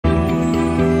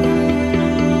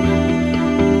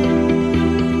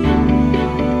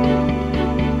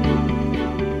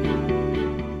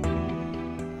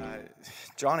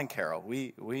John and Carol,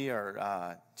 we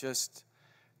are just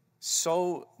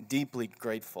so deeply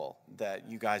grateful that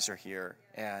you guys are here,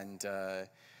 and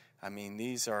I mean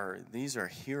these are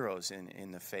heroes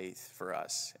in the faith for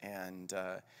us, and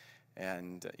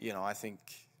you know, I think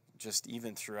just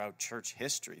even throughout church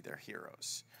history they're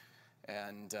heroes,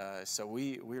 and so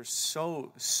we're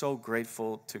so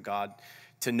grateful to God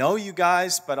to know you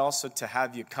guys, but also to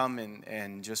have you come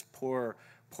and just pour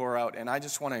out. And I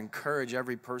just want to encourage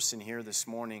every person here this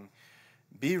morning,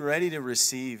 be ready to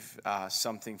receive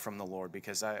something from the Lord,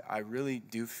 because I really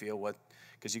do feel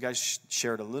because you guys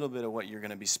shared a little bit of what you're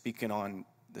going to be speaking on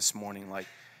this morning, like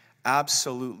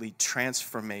absolutely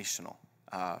transformational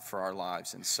for our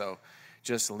lives. And so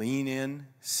just lean in,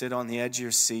 sit on the edge of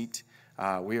your seat.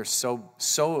 We are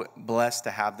so blessed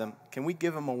to have them. Can we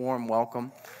give them a warm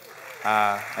welcome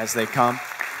as they come?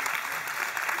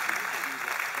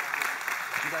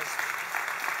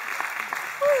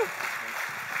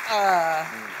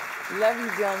 Love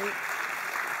you, Johnny.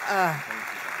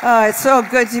 It's so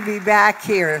good to be back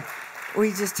here.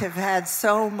 We just have had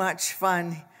so much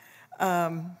fun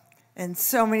and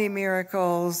so many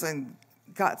miracles, and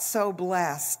got so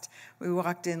blessed. We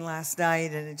walked in last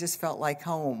night and it just felt like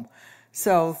home.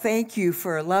 So thank you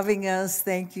for loving us.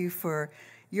 Thank you for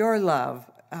your love,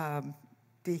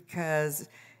 because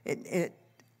it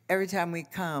every time we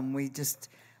come,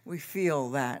 we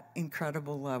feel that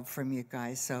incredible love from you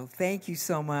guys. So thank you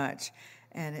so much.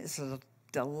 And it's a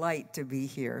delight to be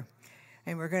here.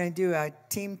 And we're going to do a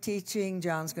team teaching.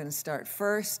 John's going to start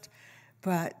first.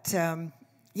 But,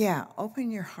 open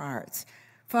your hearts.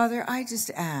 Father, I just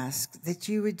ask that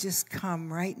you would just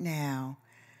come right now.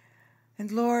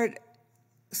 And Lord,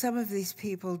 some of these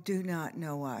people do not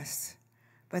know us,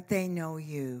 but they know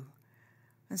you.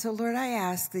 And so, Lord, I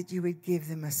ask that you would give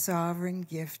them a sovereign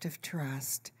gift of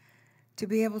trust to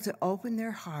be able to open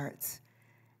their hearts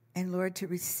and, Lord, to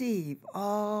receive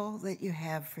all that you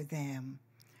have for them.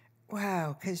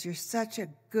 Wow, because you're such a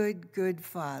good, good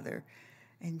Father.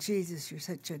 And Jesus, you're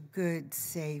such a good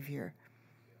Savior.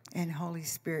 And Holy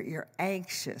Spirit, you're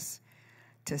anxious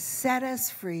to set us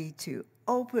free, to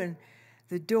open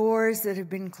the doors that have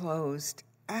been closed.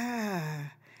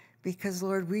 Because,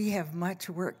 Lord, we have much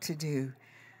work to do.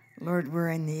 Lord, we're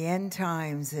in the end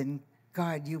times, and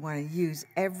God, you want to use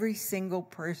every single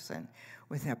person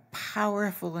with a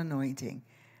powerful anointing.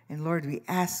 And Lord, we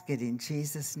ask it in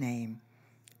Jesus' name.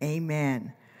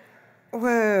 Amen.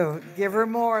 Whoa, give her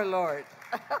more, Lord.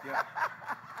 Yeah.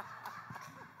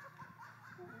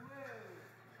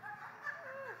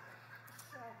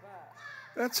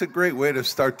 That's a great way to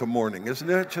start the morning, isn't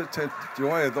it? Just to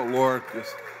joy of the Lord.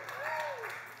 Just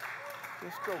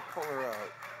go pull her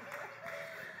out.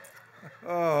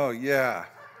 Oh, yeah.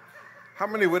 How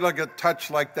many would like a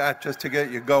touch like that just to get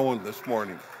you going this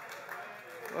morning?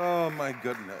 Oh, my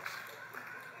goodness.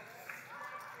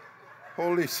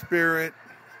 Holy Spirit,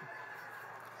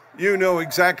 you know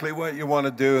exactly what you want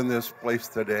to do in this place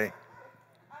today.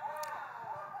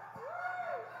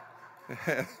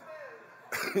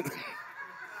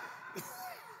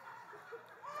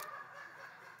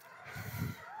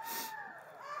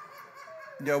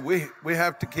 Yeah, we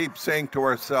have to keep saying to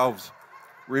ourselves,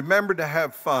 remember to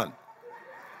have fun.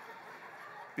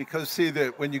 Because see,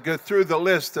 that when you go through the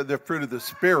list of the fruit of the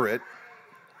Spirit,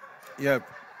 you have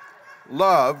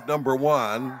love, number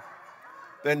one,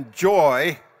 then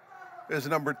joy is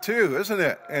number two, isn't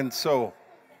it? And so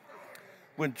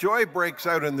when joy breaks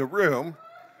out in the room,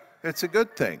 it's a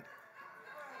good thing.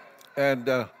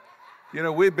 And,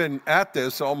 we've been at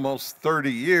this almost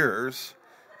 30 years.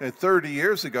 And 30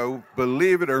 years ago,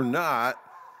 believe it or not,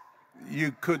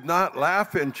 you could not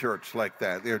laugh in church like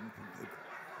that.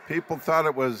 People thought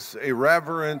it was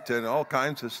irreverent and all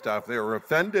kinds of stuff. They were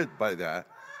offended by that.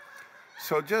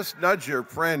 So just nudge your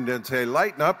friend and say,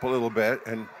 lighten up a little bit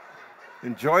and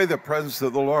enjoy the presence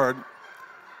of the Lord.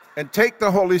 And take the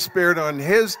Holy Spirit on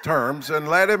His terms and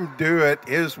let Him do it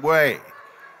His way.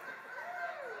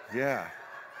 Yeah.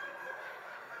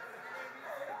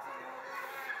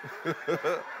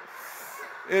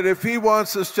 And if He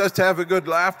wants us just to have a good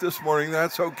laugh this morning,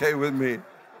 that's okay with me.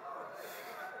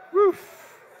 Woo.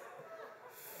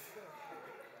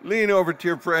 Lean over to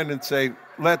your friend and say,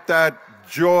 let that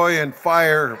joy and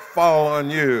fire fall on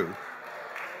you.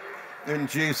 In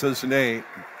Jesus' name.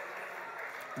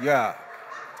 Yeah.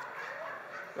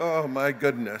 Oh, my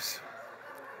goodness.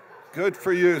 Good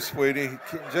for you, sweetie.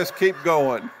 Just keep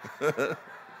going.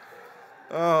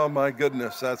 Oh, my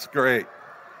goodness. That's great.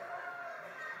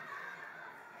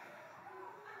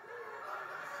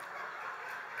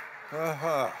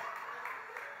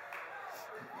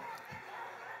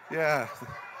 Yeah.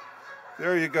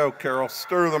 There you go, Carol.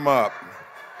 Stir them up.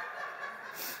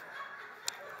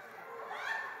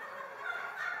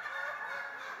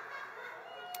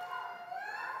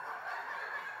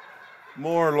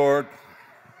 More, Lord.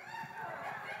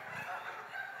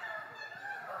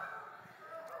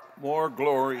 More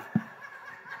glory.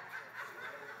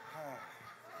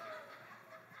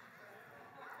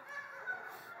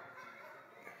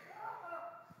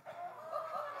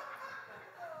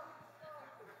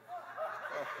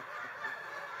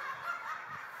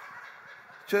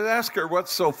 Just ask her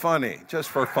what's so funny, just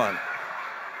for fun.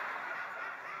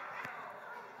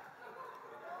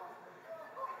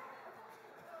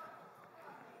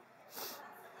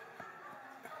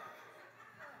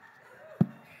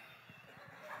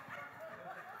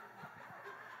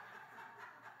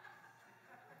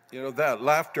 You know, that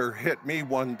laughter hit me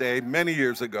one day many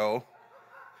years ago,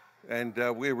 and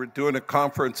we were doing a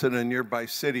conference in a nearby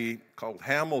city called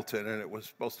Hamilton, and it was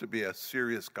supposed to be a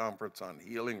serious conference on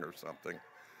healing or something.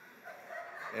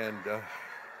 And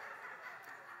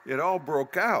it all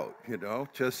broke out, you know,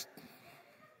 just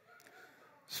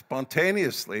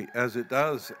spontaneously as it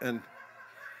does. And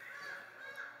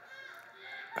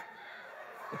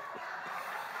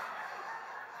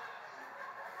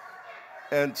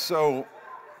so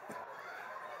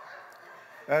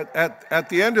at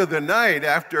the end of the night,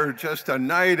 after just a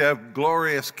night of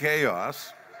glorious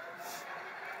chaos,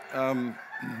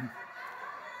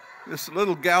 this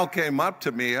little gal came up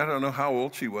to me. I don't know how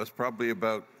old she was, probably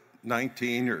about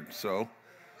 19 or so.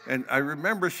 And I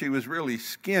remember she was really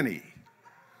skinny.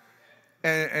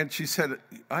 And she said,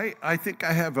 I think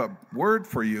I have a word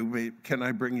for you. Can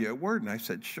I bring you a word? And I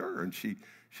said, sure. And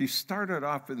she started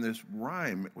off in this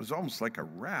rhyme. It was almost like a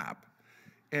rap.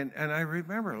 And I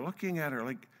remember looking at her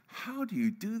like, how do you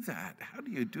do that? How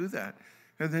do you do that?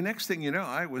 And the next thing you know,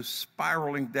 I was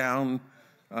spiraling down.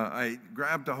 I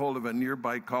grabbed a hold of a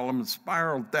nearby column and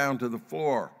spiraled down to the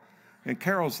floor. And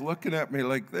Carol's looking at me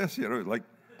like this, you know, like,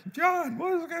 John,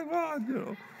 what is going on, you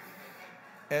know?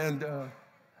 And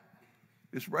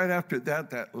it's right after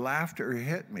that laughter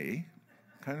hit me,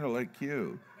 kind of like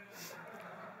you.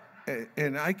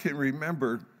 And I can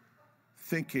remember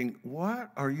thinking,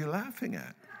 what are you laughing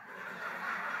at?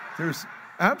 There's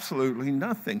absolutely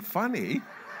nothing funny.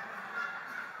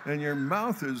 And your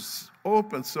mouth is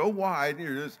open so wide, and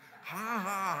you're just, ha,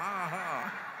 ha, ha,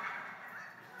 ha.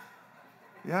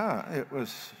 Yeah, it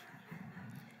was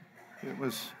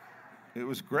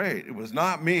great. It was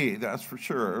not me, that's for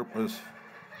sure. It was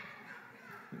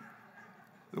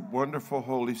the wonderful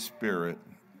Holy Spirit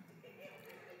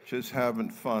just having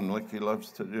fun like he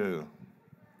loves to do.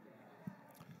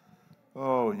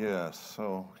 Oh, yes,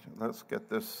 so let's get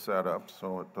this set up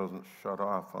so it doesn't shut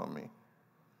off on me.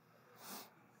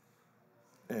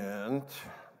 And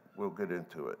we'll get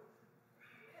into it.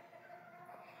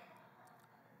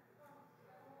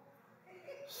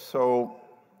 So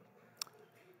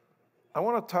I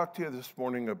want to talk to you this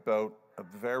morning about a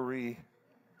very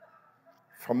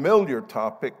familiar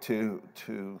topic to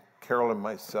Carol and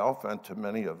myself and to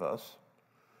many of us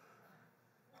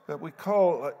that we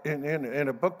call, in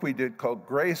a book we did called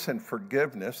Grace and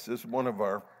Forgiveness. This is one of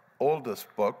our oldest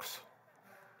books,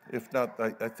 if not,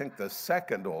 I think the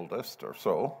second oldest or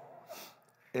so.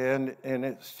 And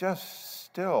it's just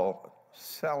still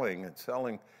selling and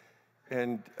selling.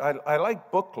 And I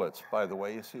like booklets, by the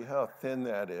way. You see how thin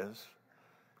that is?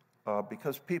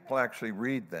 Because people actually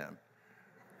read them.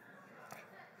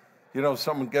 You know,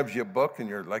 someone gives you a book and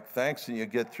you're like, thanks, and you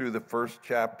get through the first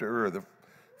chapter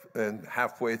and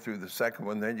halfway through the second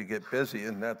one, then you get busy,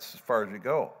 and that's as far as you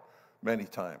go many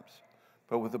times.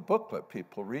 But with a booklet,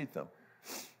 people read them.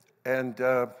 And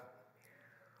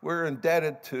we're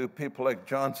indebted to people like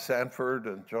John Sanford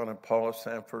and John and Paula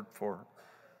Sanford for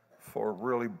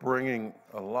really bringing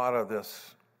a lot of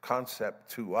this concept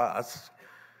to us.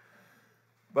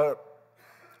 But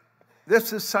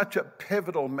this is such a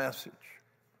pivotal message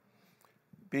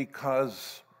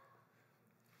because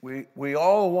we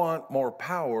all want more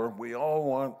power. We all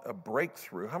want a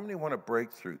breakthrough. How many want a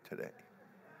breakthrough today?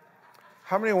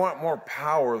 How many want more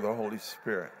power of the Holy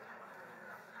Spirit?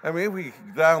 I mean, we go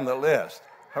down the list.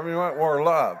 How many want more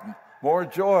love, more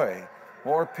joy,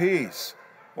 more peace,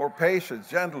 more patience,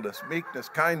 gentleness, meekness,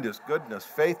 kindness, goodness,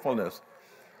 faithfulness?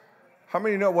 How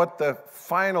many know what the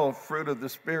final fruit of the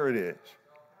Spirit is?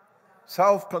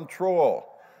 Self-control.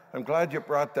 I'm glad you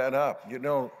brought that up. You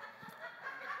know,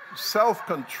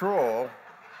 self-control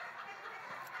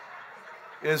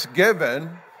is given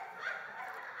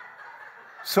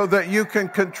so that you can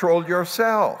control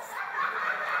yourself.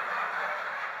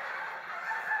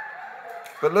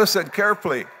 But listen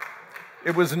carefully.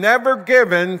 It was never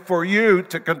given for you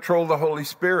to control the Holy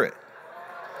Spirit.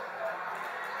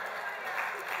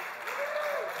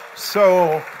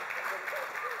 So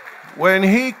when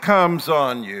he comes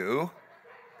on you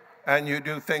and you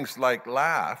do things like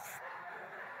laugh,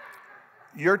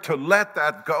 you're to let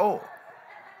that go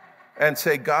and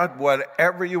say, God,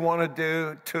 whatever you want to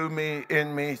do to me,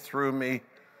 in me, through me,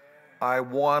 I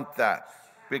want that.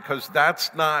 Because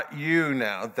that's not you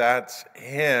now, that's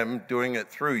him doing it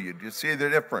through you. Do you see the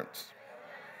difference?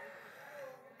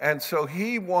 And so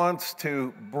he wants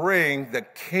to bring the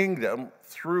kingdom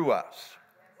through us.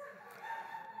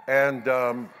 And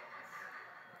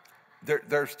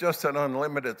there's just an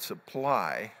unlimited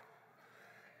supply.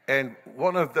 And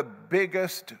one of the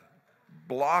biggest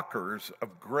blockers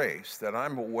of grace that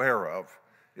I'm aware of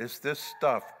is this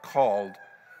stuff called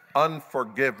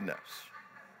unforgiveness.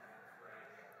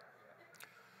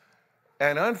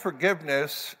 And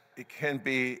unforgiveness, it can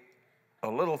be a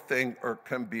little thing or it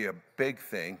can be a big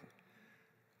thing.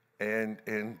 And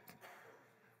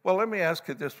well, let me ask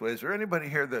it this way. Is there anybody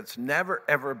here that's never,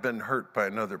 ever been hurt by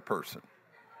another person?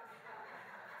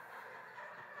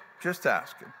 Just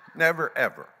asking. Never,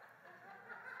 ever.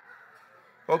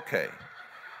 Okay.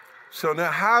 So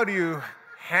now how do you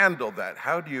handle that?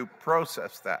 How do you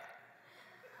process that?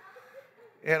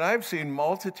 And I've seen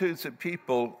multitudes of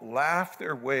people laugh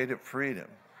their way to freedom.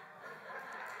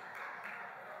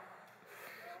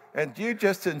 And you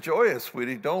just enjoy it,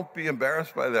 sweetie. Don't be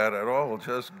embarrassed by that at all.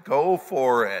 Just go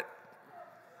for it.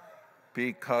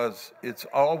 Because it's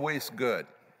always good.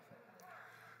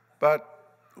 But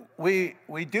we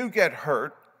do get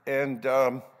hurt, and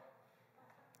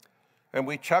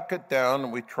we chuck it down,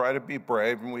 and we try to be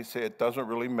brave, and we say it doesn't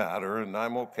really matter, and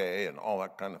I'm okay, and all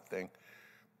that kind of thing.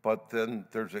 But then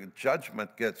there's a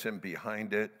judgment gets in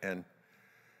behind it, and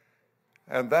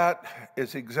that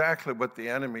is exactly what the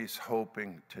enemy's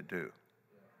hoping to do.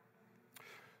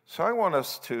 So I want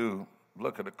us to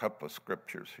look at a couple of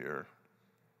scriptures here.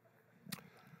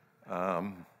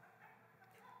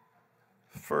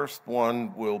 First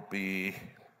one will be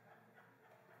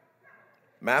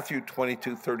Matthew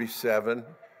 22:37.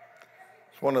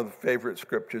 It's one of the favorite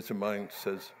scriptures of mine. It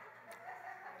says,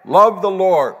 love the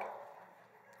Lord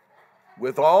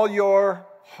with all your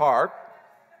heart.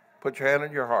 Put your hand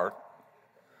on your heart.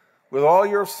 With all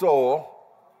your soul.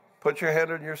 Put your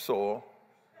hand on your soul.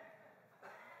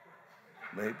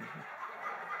 Maybe.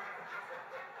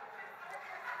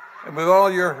 And with all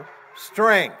your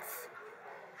strength.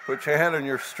 Put your hand on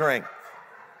your strength.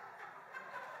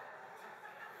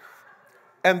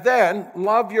 And then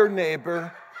love your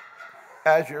neighbor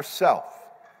as yourself.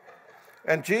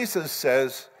 And Jesus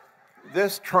says,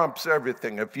 this trumps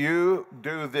everything. If you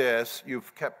do this,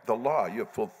 you've kept the law.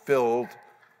 You've fulfilled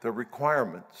the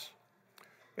requirements.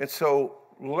 And so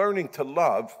learning to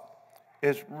love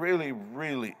is really,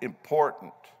 really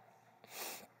important.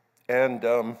 And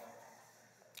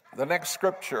the next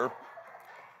scripture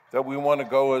that we want to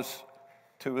go is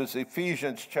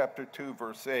Ephesians chapter 2,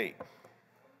 verse 8.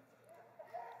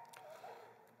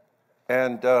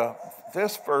 And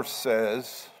this verse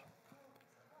says,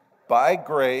 by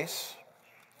grace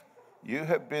you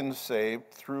have been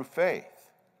saved through faith.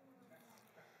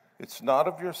 It's not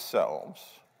of yourselves.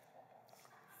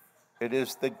 It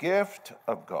is the gift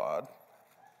of God,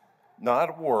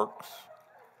 not works,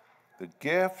 the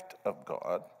gift of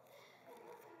God,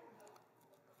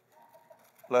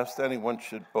 lest anyone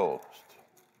should boast.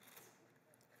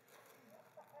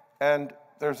 And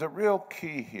there's a real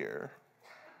key here.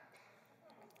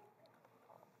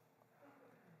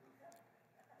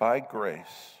 By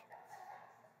grace,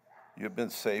 you've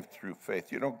been saved through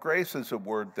faith. You know, grace is a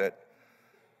word that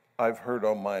I've heard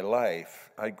all my life.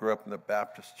 I grew up in the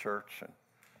Baptist church, and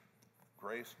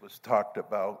grace was talked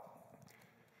about.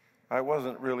 I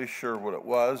wasn't really sure what it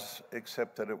was,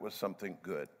 except that it was something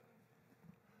good.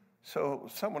 So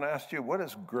if someone asked you, what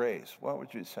is grace? What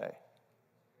would you say?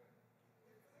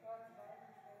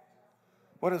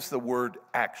 What does the word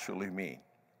actually mean?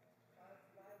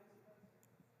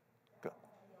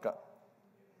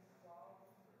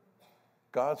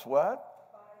 God's what?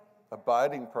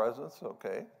 Abiding presence,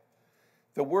 okay.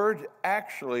 The word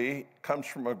actually comes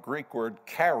from a Greek word,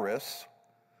 charis,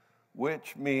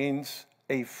 which means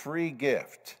a free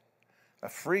gift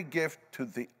to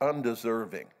the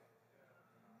undeserving.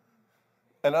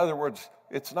 In other words,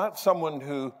 it's not someone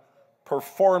who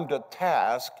performed a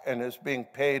task and is being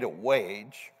paid a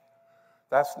wage.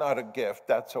 That's not a gift,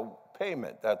 that's a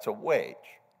payment, that's a wage.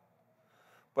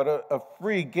 But a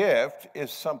free gift is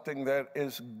something that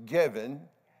is given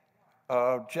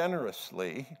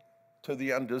generously to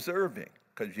the undeserving,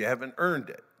 because you haven't earned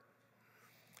it.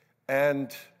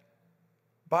 And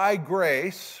by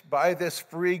grace, by this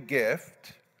free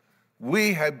gift,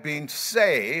 we have been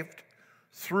saved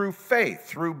through faith,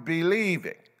 through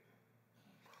believing.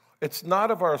 It's not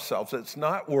of ourselves, it's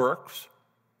not works,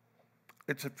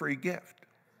 it's a free gift.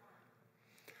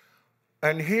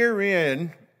 And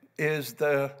herein is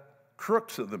the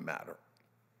crux of the matter.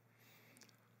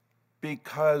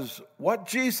 Because what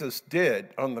Jesus did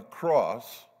on the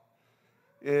cross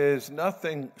is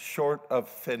nothing short of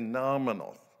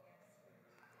phenomenal.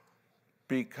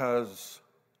 Because,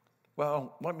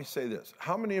 well, let me say this.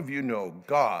 How many of you know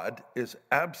God is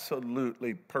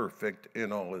absolutely perfect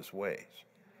in all his ways?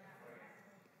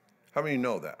 How many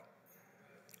know that?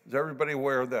 Is everybody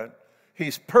aware of that?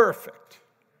 He's perfect.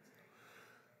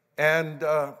 And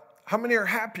how many are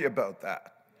happy about that?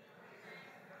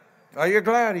 Are you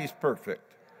glad he's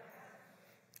perfect?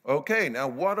 Okay, now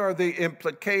what are the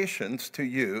implications to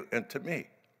you and to me?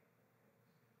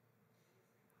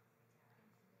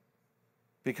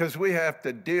 Because we have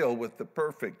to deal with the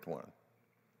perfect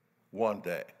one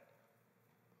day.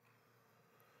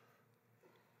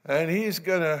 And he's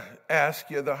going to ask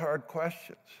you the hard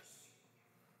questions.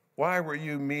 Why were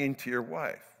you mean to your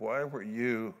wife? Why were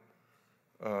you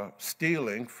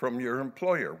stealing from your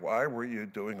employer? Why were you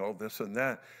doing all this and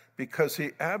that? Because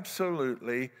he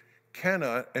absolutely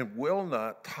cannot and will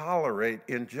not tolerate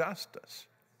injustice.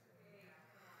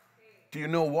 Do you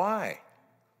know why?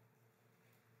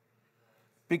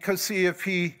 Because, see, if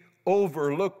he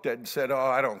overlooked it and said, oh,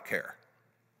 I don't care.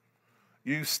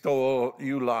 You stole,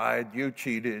 you lied, you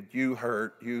cheated, you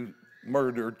hurt, you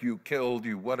murdered, you killed,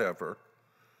 you whatever,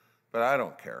 but I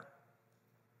don't care.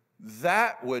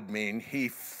 That would mean he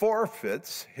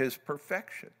forfeits his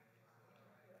perfection,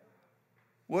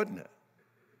 wouldn't it?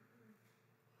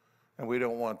 And we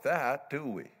don't want that, do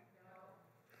we?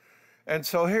 And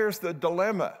so here's the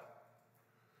dilemma.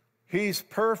 He's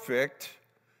perfect,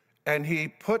 and he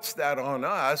puts that on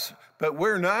us, but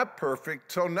we're not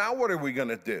perfect, so now what are we going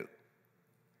to do?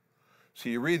 So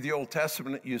you read the Old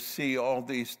Testament, you see all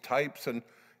these types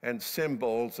and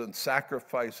symbols and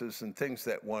sacrifices and things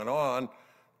that went on,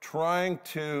 trying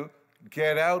to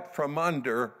get out from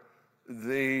under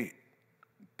the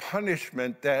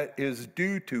punishment that is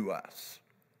due to us.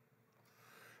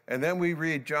 And then we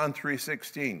read John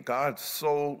 3:16, God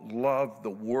so loved the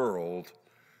world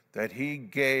that he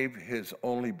gave his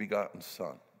only begotten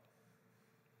Son.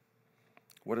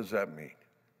 What does that mean?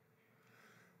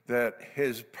 That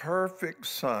his perfect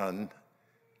Son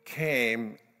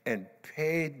came and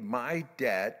paid my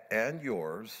debt and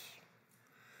yours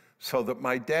so that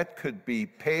my debt could be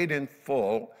paid in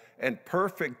full and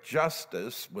perfect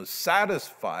justice was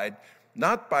satisfied,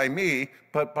 not by me,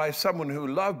 but by someone who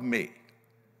loved me.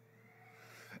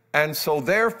 And so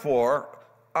therefore,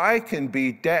 I can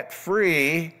be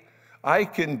debt-free, I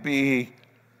can be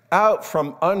out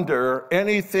from under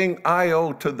anything I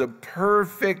owe to the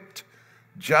perfect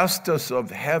justice of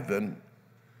heaven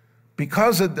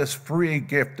because of this free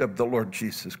gift of the Lord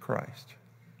Jesus Christ.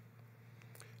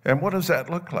 And what does that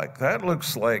look like? That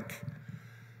looks like,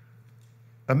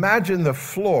 imagine the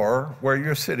floor where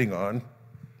you're sitting on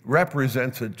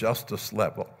represents a justice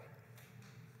level.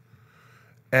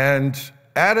 And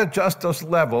at a justice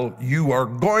level, you are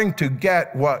going to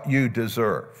get what you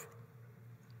deserve.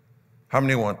 How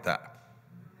many want that?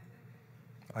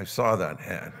 I saw that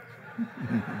hand.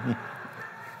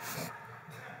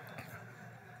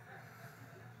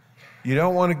 You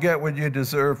don't want to get what you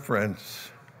deserve,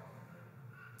 friends.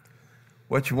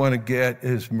 What you want to get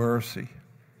is mercy,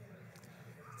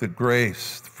 the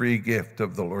grace, the free gift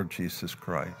of the Lord Jesus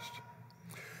Christ.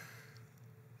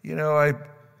 You know,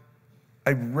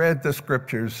 I read the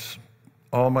scriptures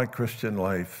all my Christian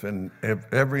life, and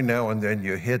every now and then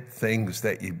you hit things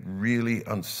that you really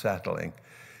unsettling.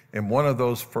 And one of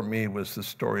those for me was the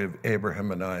story of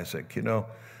Abraham and Isaac. You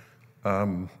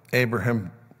know,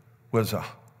 Abraham was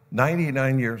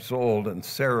 99 years old, and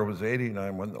Sarah was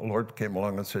 89 when the Lord came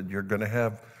along and said, you're going to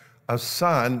have a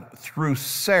son through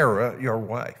Sarah, your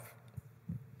wife.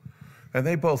 And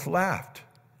they both laughed.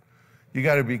 You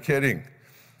got to be kidding.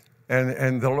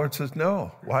 And the Lord says,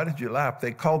 no, why did you laugh?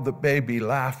 They called the baby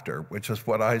laughter, which is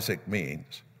what Isaac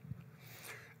means.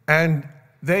 And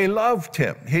they loved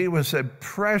him. He was a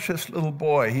precious little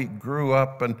boy. He grew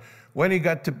up, and when he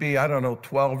got to be,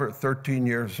 12 or 13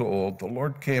 years old, the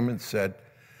Lord came and said,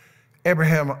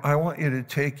 Abraham, I want you to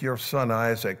take your son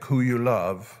Isaac, who you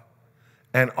love,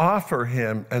 and offer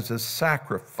him as a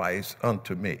sacrifice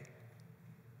unto me.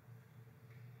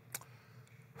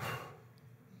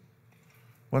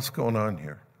 What's going on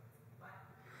here?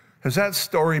 Has that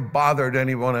story bothered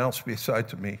anyone else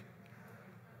besides me?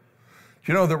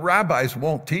 You know, the rabbis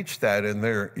won't teach that in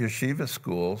their yeshiva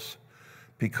schools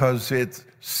because it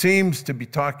seems to be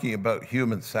talking about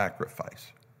human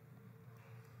sacrifice.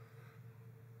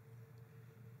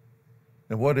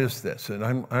 And what is this? And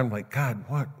I'm like, God,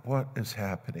 what is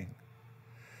happening?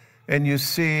 And you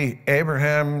see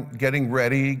Abraham getting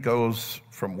ready, goes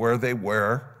from where they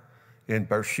were in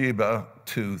Beersheba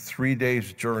to 3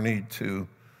 days' journey to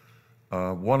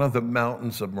one of the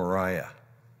mountains of Moriah.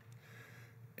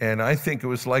 And I think it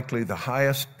was likely the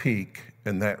highest peak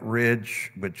in that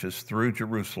ridge, which is through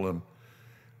Jerusalem,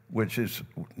 which is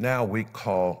now we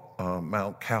call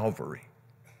Mount Calvary.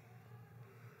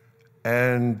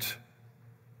 And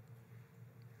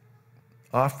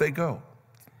off they go.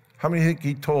 How many think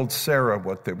he told Sarah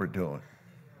what they were doing?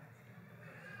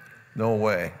 No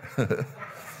way.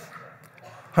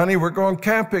 Honey, we're going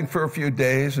camping for a few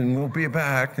days and we'll be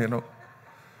back, you know.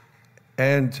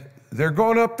 And they're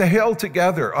going up the hill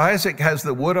together. Isaac has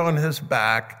the wood on his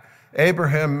back.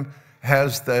 Abraham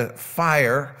has the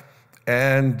fire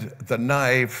and the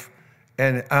knife.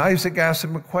 And Isaac asks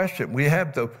him a question. We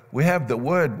have the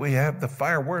wood, we have the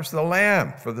fire. Where's the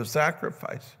lamb for the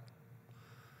sacrifice?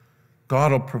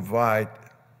 God will provide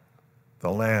the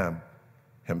lamb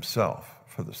himself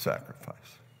for the sacrifice.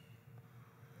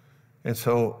 And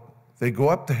so they go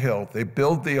up the hill, they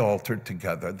build the altar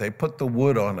together, they put the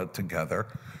wood on it together,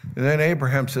 and then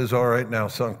Abraham says, all right, now,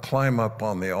 son, climb up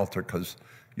on the altar because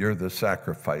you're the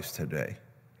sacrifice today.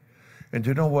 And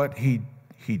you know what? He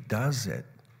does it.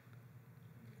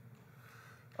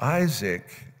 Isaac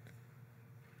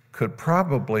could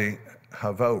probably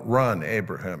have outrun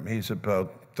Abraham. He's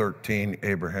about 13,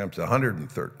 Abraham's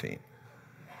 113.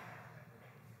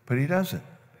 But he doesn't.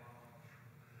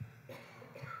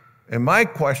 And my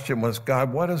question was,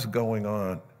 God, what is going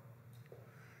on?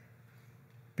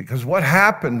 Because what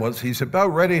happened was he's about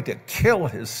ready to kill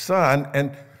his son,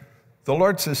 and the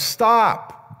Lord says,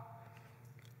 stop.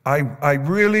 I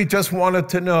really just wanted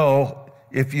to know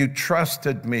if you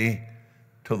trusted me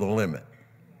to the limit.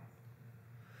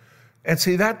 And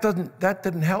see, that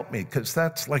didn't help me, because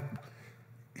that's like,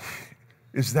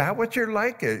 is that what you're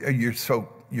like? You're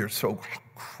so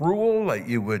cruel that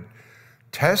you would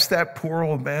test that poor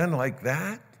old man like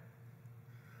that?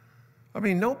 I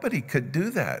mean, nobody could do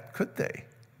that, could they?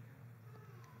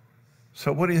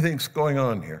 So what do you think's going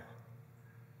on here?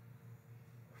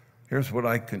 Here's what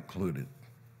I concluded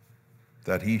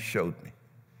that he showed me.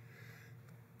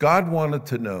 God wanted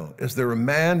to know, is there a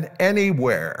man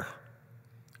anywhere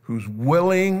who's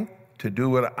willing to do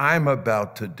what I'm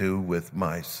about to do with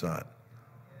my son?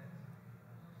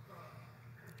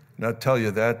 And I'll tell you,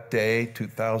 that day,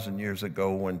 2,000 years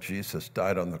ago, when Jesus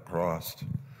died on the cross,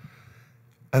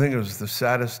 I think it was the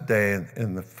saddest day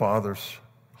in the Father's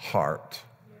heart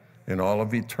in all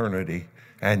of eternity.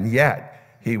 And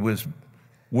yet, he was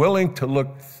willing to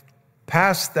look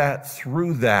past that,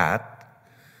 through that,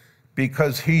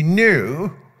 because he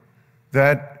knew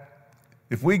that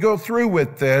if we go through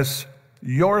with this,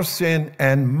 your sin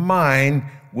and mine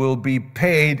will be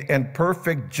paid and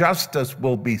perfect justice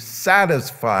will be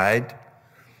satisfied.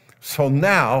 So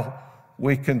now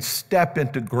we can step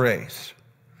into grace.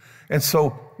 And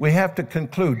so we have to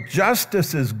conclude,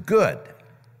 justice is good.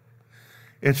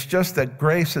 It's just that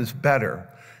grace is better,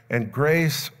 and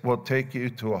grace will take you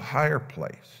to a higher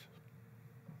place.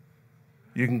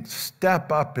 You can step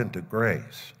up into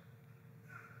grace.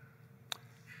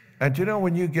 And you know,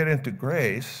 when you get into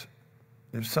grace,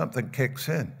 if something kicks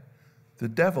in, the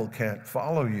devil can't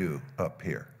follow you up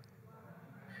here.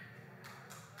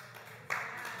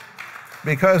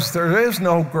 Because there is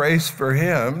no grace for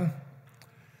him.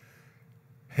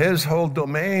 His whole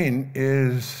domain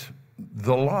is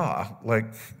the law,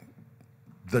 like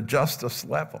the justice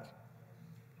level.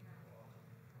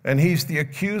 And he's the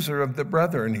accuser of the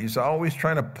brethren. He's always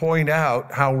trying to point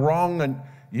out how wrong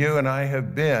you and I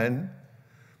have been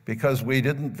because we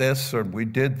didn't this or we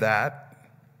did that.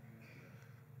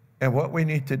 And what we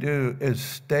need to do is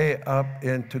stay up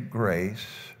into grace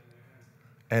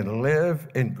and live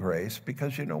in grace,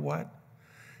 because you know what?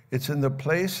 It's in the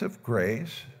place of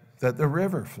grace that the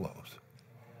river flows.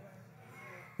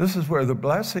 This is where the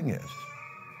blessing is.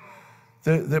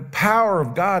 The power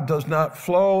of God does not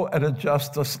flow at a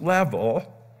justice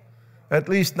level, at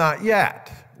least not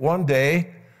yet. One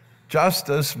day,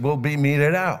 justice will be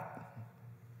meted out.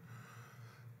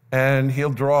 And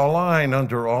he'll draw a line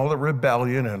under all the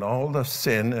rebellion and all the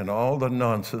sin and all the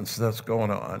nonsense that's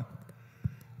going on.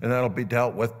 And that'll be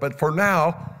dealt with. But for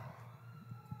now,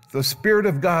 the Spirit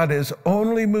of God is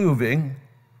only moving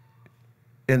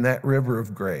in that river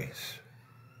of grace.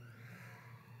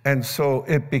 And so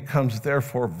it becomes,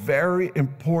 therefore, very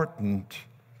important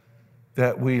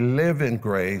that we live in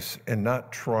grace and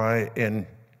not try and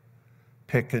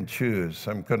pick and choose.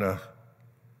 I'm going to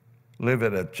live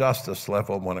at a justice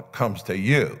level when it comes to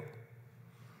you,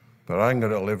 but I'm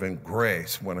going to live in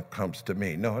grace when it comes to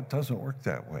me. No, it doesn't work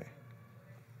that way.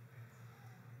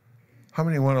 How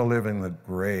many want to live in the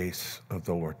grace of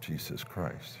the Lord Jesus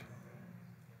Christ?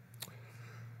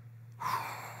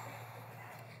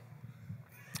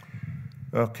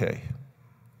 Okay.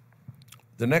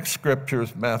 The next scripture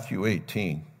is Matthew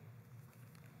 18.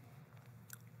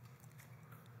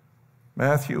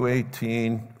 Matthew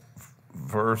 18,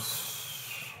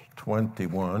 verse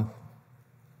 21.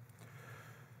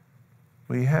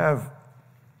 We have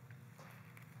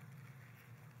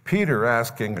Peter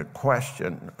asking a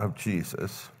question of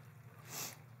Jesus.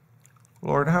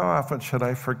 Lord, how often should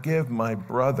I forgive my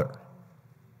brother?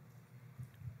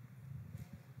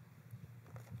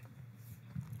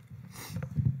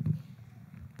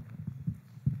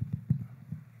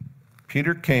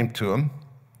 Peter came to him,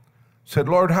 said,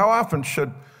 Lord, how often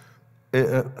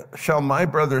shall my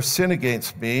brother sin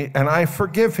against me and I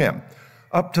forgive him?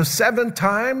 Up to 7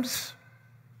 times?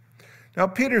 Now,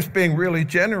 Peter's being really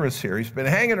generous here. He's been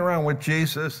hanging around with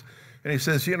Jesus, and he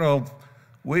says, you know,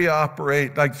 we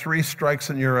operate like 3 strikes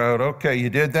and you're out. Okay, you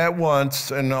did that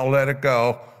once, and I'll let it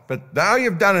go. But now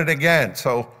you've done it again,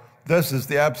 so this is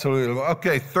the absolute.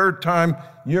 Okay, 3rd time,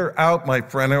 you're out, my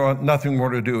friend. I want nothing more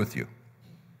to do with you.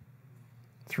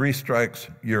 3 strikes,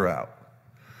 you're out.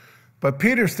 But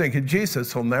Peter's thinking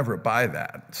Jesus will never buy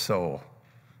that, so,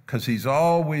 because he's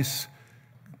always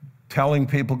telling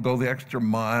people go the extra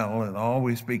mile and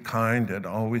always be kind and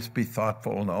always be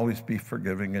thoughtful and always be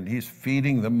forgiving. And he's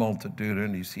feeding the multitude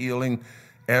and he's healing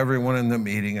everyone in the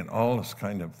meeting and all this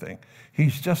kind of thing.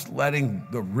 He's just letting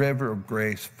the river of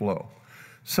grace flow.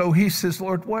 So he says,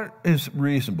 Lord, what is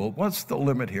reasonable? What's the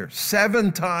limit here?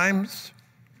 7 times?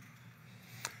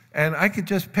 And I could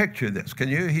just picture this. Can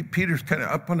you? Peter's kind of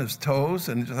up on his toes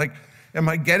and just like, am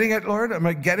I getting it, Lord? Am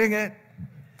I getting it?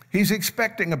 He's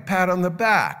expecting a pat on the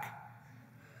back.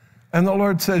 And the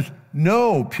Lord says,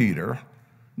 no, Peter,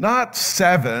 not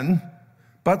 7,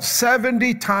 but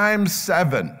 70 times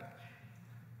 7.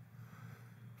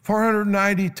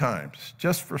 490 times,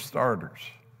 just for starters.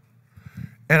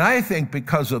 And I think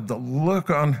because of the look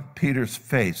on Peter's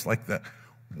face, like the,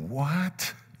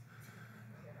 what?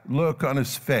 Look on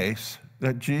his face,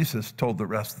 that Jesus told the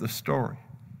rest of the story.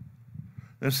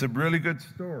 This is a really good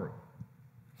story.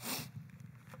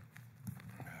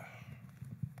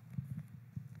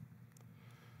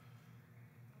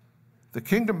 The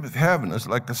kingdom of heaven is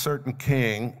like a certain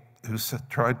king who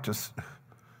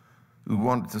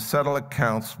wanted to settle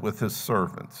accounts with his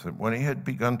servants. And when he had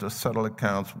begun to settle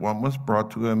accounts, one was brought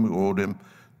to him who owed him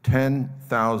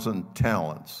 10,000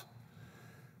 talents.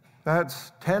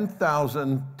 That's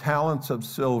 10,000 talents of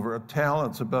silver. A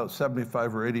talent's about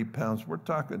 75 or 80 pounds. We're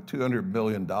talking $200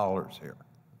 million here.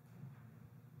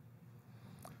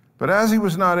 But as he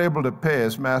was not able to pay,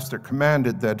 his master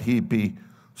commanded that he be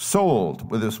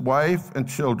sold with his wife and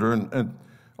children and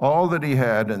all that he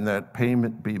had, and that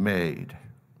payment be made.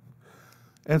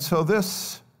 And so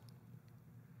this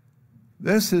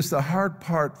is the hard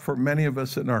part for many of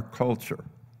us in our culture,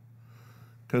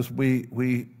 because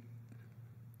we're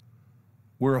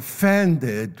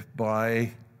offended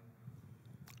by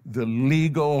the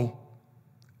legal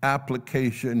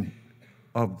application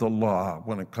of the law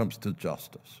when it comes to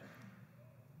justice.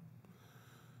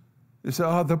 You say,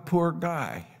 oh, the poor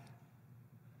guy.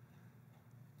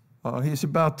 Oh, he's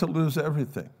about to lose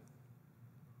everything.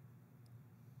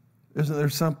 Isn't there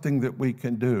something that we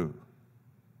can do?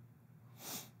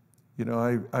 You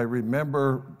know, I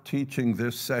remember teaching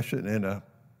this session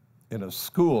in a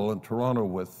school in Toronto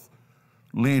with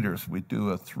leaders. We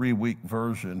do a 3-week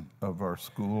version of our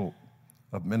school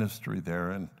of ministry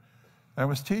there, and I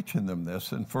was teaching them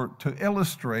this, and to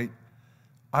illustrate,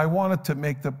 I wanted to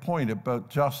make the point about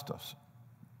justice.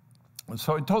 And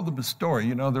so I told them a story.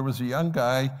 You know, there was a young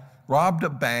guy, robbed a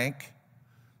bank,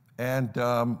 and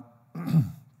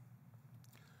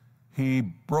he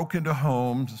broke into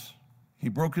homes. He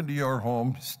broke into your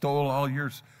home, stole all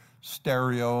your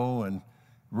stereo, and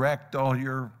wrecked all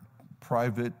your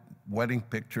private wedding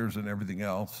pictures and everything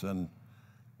else. And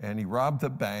he robbed the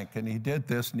bank, and he did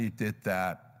this and he did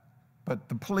that. But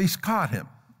the police caught him.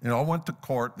 You know, went to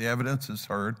court. The evidence is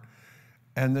heard.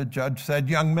 And the judge said,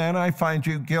 young man, I find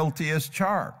you guilty as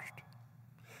charged.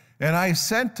 And I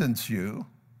sentence you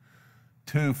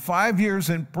to 5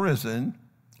 years in prison,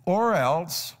 or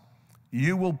else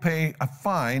you will pay a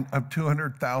fine of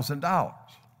 $200,000.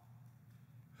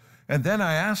 And then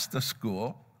I asked the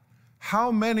school,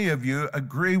 How many of you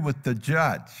agree with the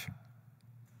judge?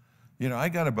 You know, I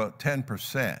got about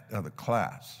 10% of the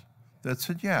class that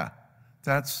said, yeah,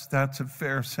 that's a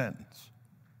fair sentence.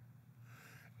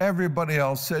 Everybody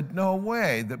else said, no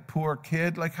way, the poor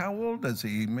kid, like how old is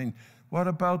he? I mean, what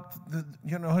about,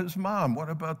 his mom? What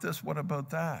about this? What about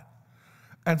that?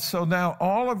 And so now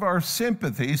all of our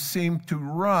sympathies seem to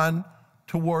run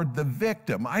toward the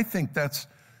victim. I think that's,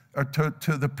 or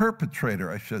to the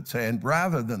perpetrator, I should say, and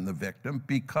rather than the victim,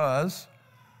 because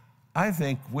I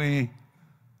think we're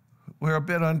a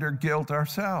bit under guilt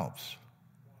ourselves,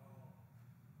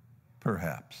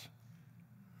 perhaps.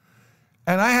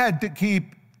 And I had to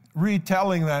keep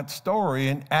retelling that story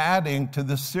and adding to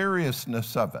the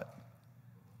seriousness of it.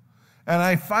 And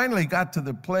I finally got to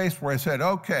the place where I said,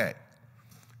 okay,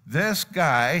 this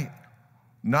guy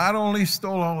not only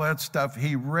stole all that stuff,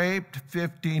 he raped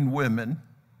 15 women.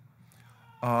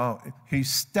 He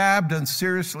stabbed and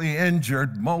seriously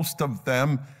injured most of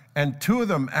them, and 2 of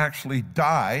them actually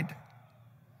died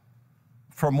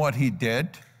from what he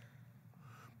did.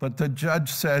 But the judge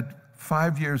said,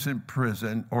 5 years in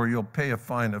prison or you'll pay a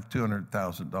fine of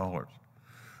 $200,000.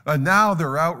 And now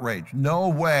they're outraged. No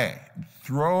way.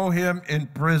 Throw him in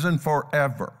prison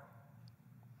forever.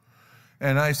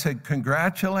 And I said,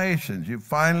 congratulations, you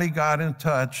finally got in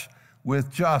touch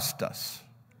with justice.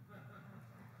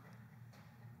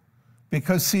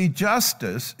 Because, see,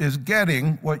 justice is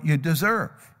getting what you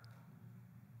deserve.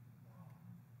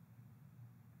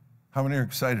 How many are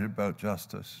excited about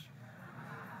justice?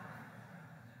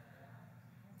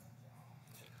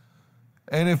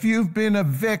 And if you've been a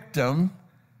victim,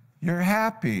 you're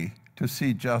happy to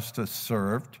see justice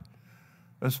served,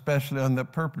 especially on the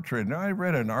perpetrator. Now, I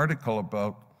read an article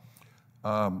about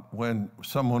when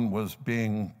someone was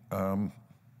being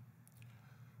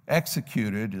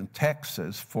executed in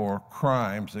Texas for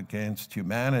crimes against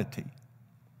humanity.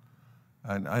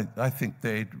 And I think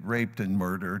they'd raped and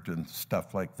murdered and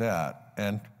stuff like that.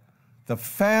 And the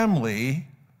family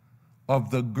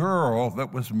of the girl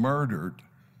that was murdered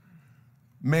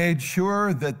made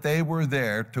sure that they were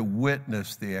there to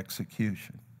witness the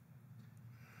execution.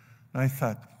 And I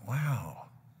thought, wow,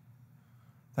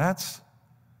 that's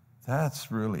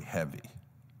really heavy.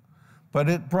 But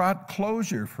it brought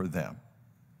closure for them.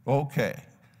 Okay,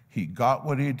 he got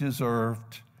what he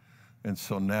deserved, and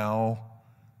so now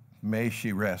may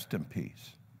she rest in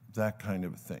peace. That kind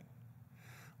of thing.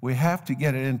 We have to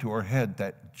get it into our head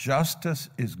that justice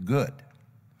is good,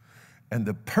 and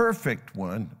the perfect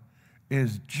one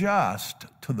is just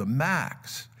to the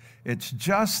max. It's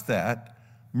just that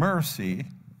mercy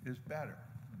is better.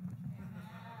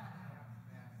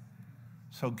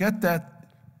 So get that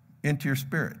into your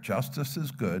spirit. Justice is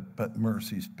good, but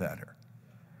mercy's better.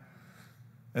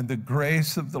 And the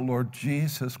grace of the Lord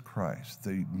Jesus Christ,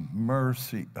 the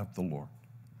mercy of the Lord.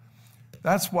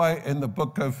 That's why in the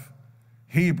book of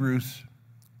Hebrews,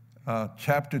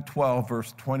 chapter 12,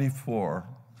 verse 24,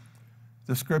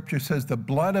 the scripture says, the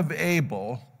blood of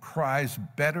Abel cries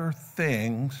better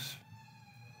things.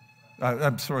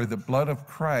 The blood of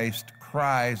Christ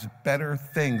cries better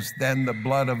things than the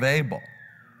blood of Abel.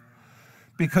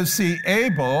 Because, see,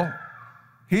 Abel,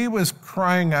 he was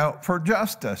crying out for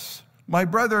justice. My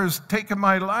brother has taken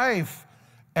my life,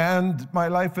 and my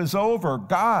life is over.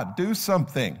 God, do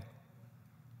something.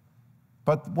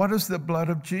 But what does the blood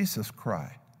of Jesus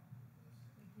cry?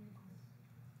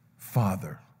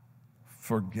 Father,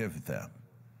 forgive them.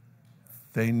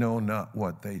 They know not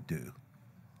what they do.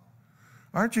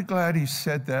 Aren't you glad he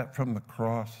said that from the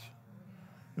cross?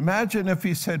 Imagine if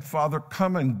he said, Father,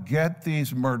 come and get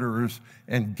these murderers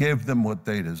and give them what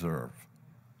they deserve.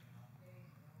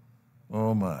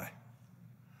 Oh my.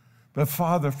 But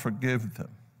Father, forgive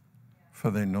them,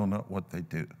 for they know not what they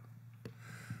do.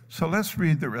 So let's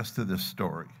read the rest of this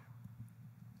story.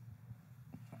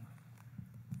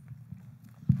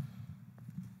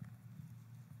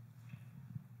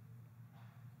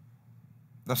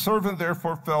 The servant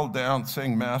therefore fell down,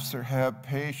 saying, Master, have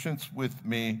patience with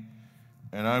me,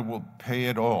 and I will pay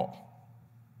it all.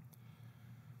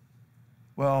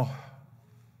 Well,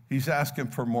 he's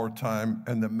asking for more time,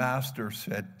 and the master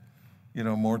said,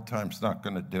 more time's not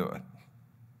going to do it.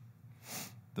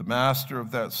 The master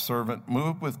of that servant,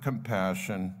 moved with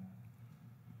compassion,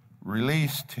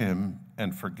 released him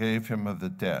and forgave him of the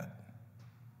debt.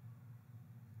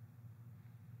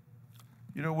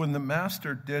 When the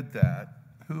master did that,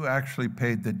 who actually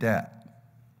paid the debt?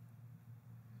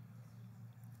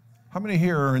 How many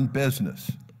here are in business?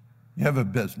 You have a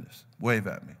business. Wave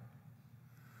at me.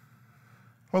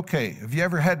 Okay, have you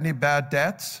ever had any bad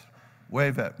debts?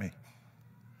 Wave at me.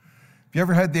 Have you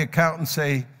ever had the accountant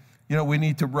say, we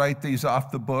need to write these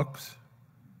off the books.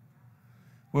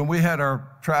 When we had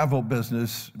our travel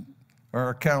business, our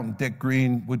accountant, Dick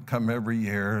Green, would come every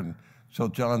year and so,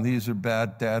 John, these are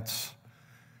bad debts,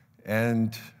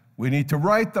 and we need to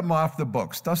write them off the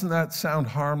books. Doesn't that sound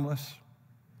harmless?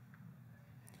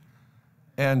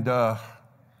 And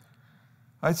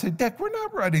I'd say, Dick, we're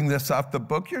not writing this off the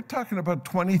book. You're talking about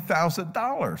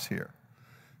 $20,000 here.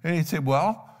 And he'd say,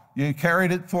 well, you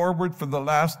carried it forward for the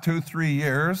last 2-3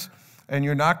 years, and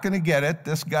you're not going to get it.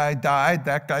 This guy died.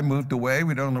 That guy moved away.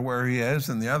 We don't know where he is.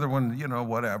 And the other one,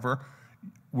 whatever.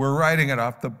 We're writing it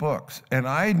off the books. And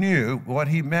I knew what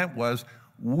he meant was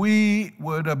we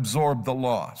would absorb the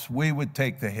loss. We would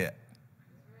take the hit.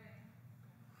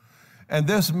 And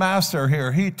this master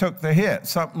here, he took the hit,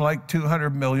 something like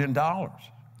 $200 million.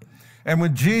 And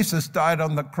when Jesus died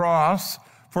on the cross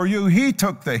for you, he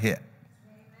took the hit.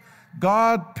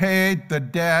 God paid the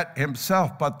debt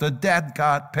himself, but the debt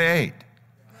got paid.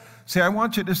 See, I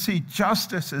want you to see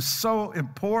justice is so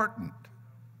important.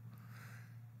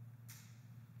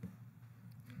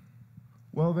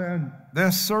 Well, then,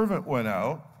 this servant went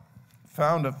out,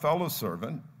 found a fellow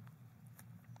servant,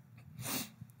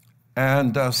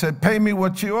 and said, pay me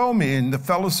what you owe me. And the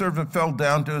fellow servant fell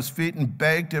down to his feet and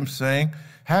begged him, saying,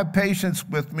 have patience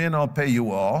with me and I'll pay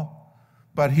you all.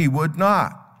 But he would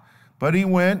not. But he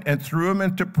went and threw him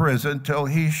into prison till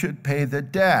he should pay the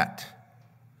debt.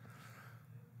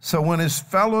 So when his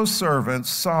fellow servants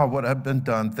saw what had been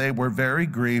done, they were very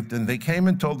grieved, and they came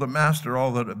and told the master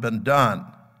all that had been done.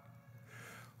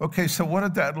 Okay, so what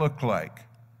did that look like?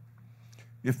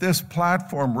 If this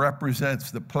platform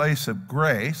represents the place of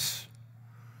grace,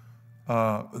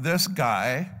 this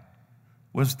guy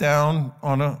was down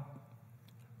on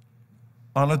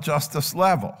a justice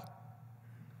level.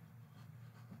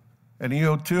 And he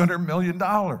owed $200 million.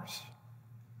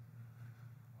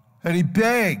 And he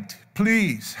begged,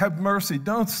 please, have mercy.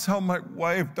 Don't sell my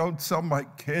wife. Don't sell my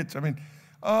kids. And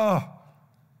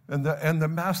the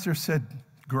master said,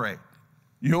 great.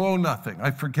 You owe nothing. I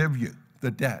forgive you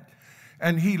the debt.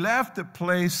 And he left the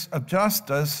place of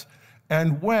justice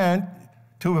and went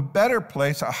to a better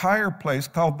place, a higher place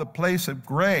called the place of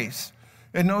grace.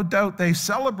 And no doubt they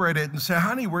celebrated and said,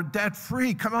 honey, we're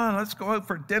debt-free. Come on, let's go out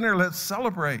for dinner. Let's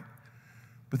celebrate.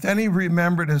 But then he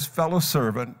remembered his fellow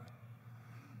servant,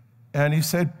 and he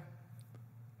said,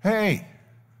 hey,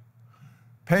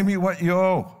 pay me what you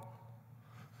owe.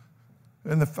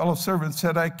 And the fellow servant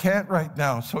said, I can't right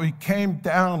now. So he came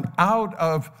down out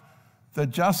of the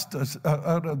justice,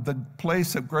 out of the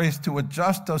place of grace to a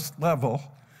justice level.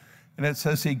 And it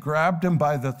says he grabbed him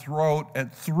by the throat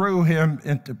and threw him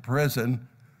into prison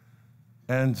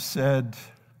and said,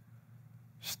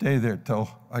 stay there till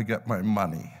I get my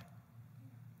money.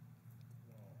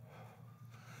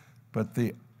 But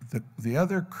the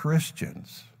other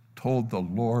Christians told the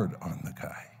Lord on the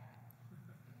guy.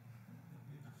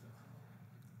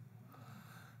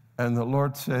 And the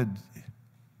Lord said,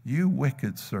 you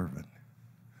wicked servant,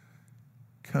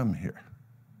 come here.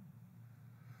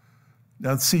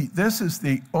 Now see, this is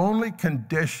the only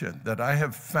condition that I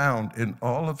have found in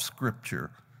all of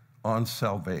Scripture on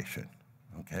salvation,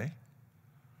 okay?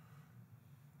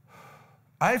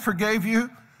 I forgave you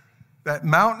that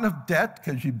mountain of debt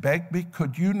because you begged me.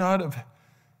 Could you not have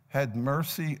had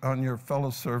mercy on your fellow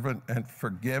servant and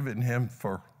forgiven him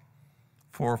for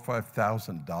 $4,000 or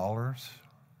 $5,000?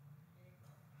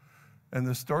 And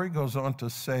the story goes on to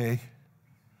say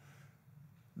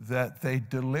that they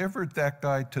delivered that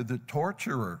guy to the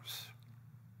torturers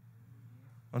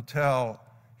until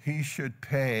he should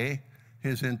pay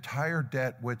his entire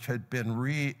debt, which had been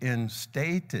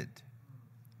reinstated.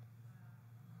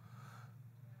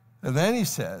 And then he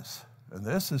says, and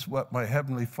this is what my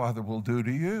heavenly Father will do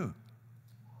to you.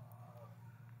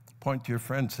 Point to your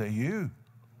friend, say you.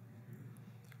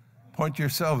 Point to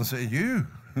yourself and say you.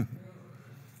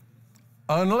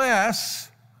 Unless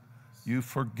you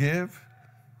forgive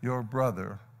your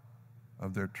brother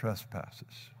of their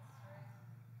trespasses.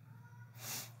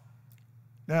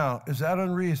 Now, is that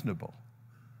unreasonable?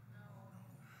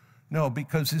 No,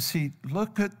 because you see,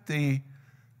 look at the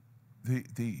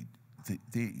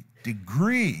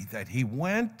degree that he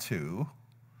went to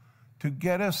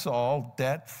get us all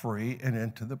debt-free and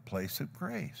into the place of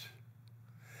grace.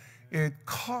 It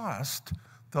cost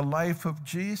the life of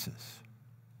Jesus.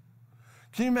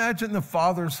 Can you imagine the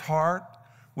Father's heart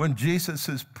when Jesus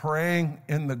is praying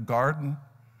in the Garden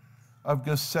of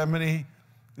Gethsemane?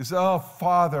 He says, oh,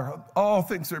 Father, all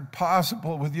things are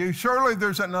possible with you. Surely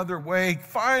there's another way.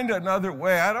 Find another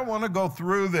way. I don't want to go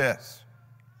through this.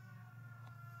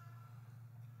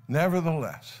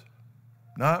 Nevertheless,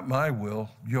 not my will,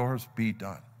 yours be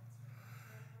done.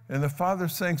 And the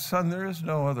Father's saying, son, there is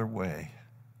no other way.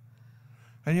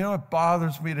 And you know, it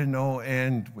bothers me to no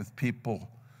end with people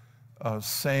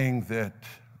saying that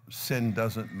sin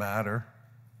doesn't matter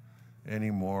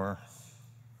anymore,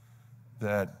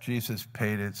 that Jesus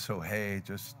paid it, so hey,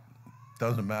 just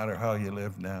doesn't matter how you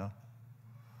live now.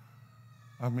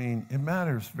 I mean, it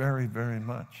matters very, very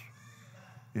much.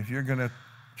 If you're going to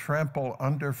trample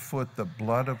underfoot the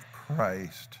blood of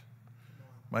Christ,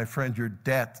 my friend, your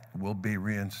debt will be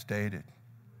reinstated.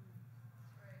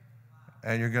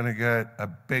 And you're going to get a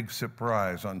big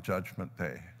surprise on Judgment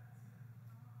Day.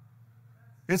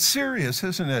 It's serious,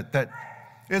 isn't it? That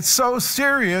it's so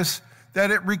serious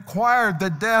that it required the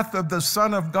death of the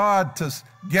Son of God to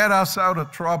get us out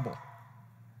of trouble.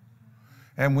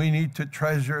 And we need to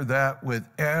treasure that with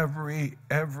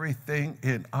everything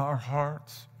in our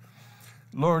hearts.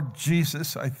 Lord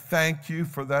Jesus, I thank you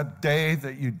for that day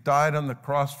that you died on the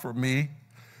cross for me.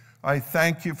 I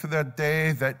thank you for that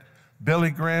day that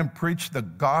Billy Graham preached the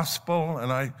gospel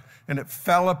and it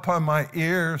fell upon my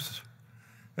ears.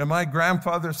 And my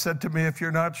grandfather said to me, if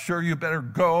you're not sure, you better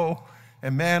go.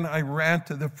 And man, I ran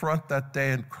to the front that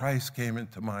day and Christ came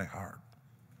into my heart.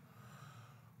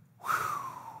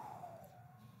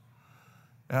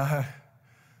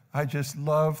 I just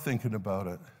love thinking about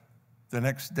it. The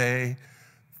next day,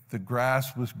 the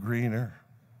grass was greener.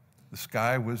 The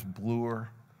sky was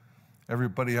bluer.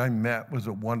 Everybody I met was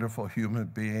a wonderful human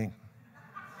being.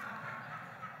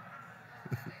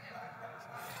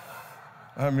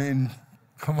 I mean,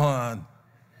 come on.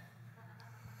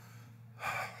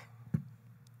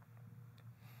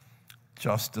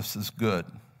 Justice is good.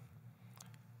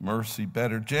 Mercy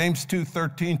better. James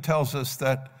 2:13 tells us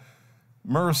that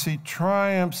mercy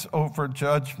triumphs over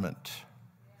judgment.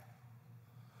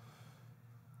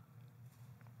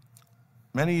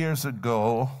 Many years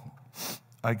ago,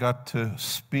 I got to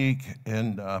speak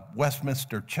in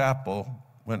Westminster Chapel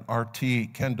when R.T.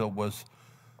 Kendall was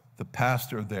the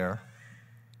pastor there.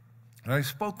 And I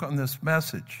spoke on this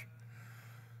message.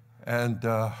 And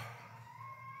I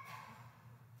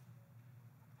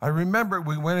remember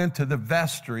we went into the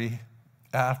vestry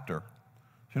after.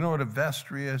 Do you know what a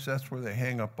vestry is? That's where they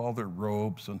hang up all their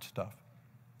robes and stuff.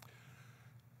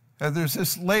 And there's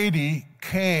this lady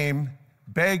came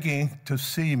begging to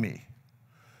see me.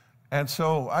 And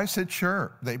so I said,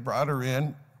 sure. They brought her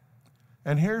in.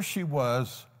 And here she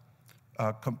was,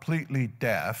 completely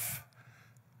deaf,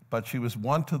 but she was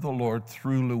won to the Lord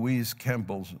through Louise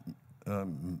Kemble's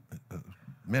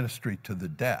ministry to the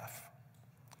deaf.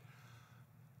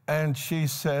 And she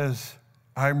says,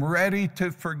 I'm ready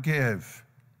to forgive.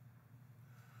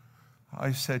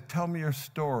 I said, tell me your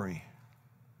story.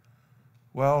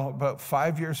 Well, about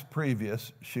 5 years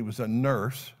previous, she was a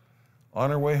nurse on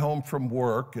her way home from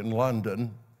work in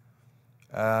London.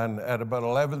 And at about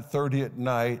 11:30 at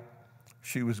night,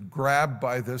 she was grabbed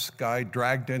by this guy,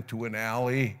 dragged into an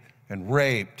alley and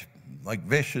raped, like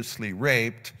viciously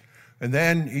raped. And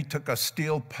then he took a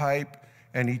steel pipe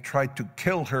and he tried to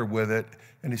kill her with it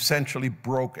and essentially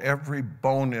broke every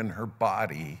bone in her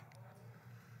body.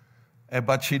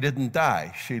 But she didn't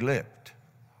die, she lived.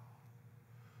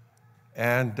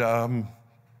 And,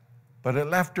 but it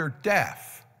left her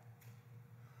deaf.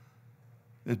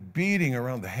 It's beating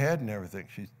around the head and everything.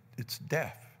 It's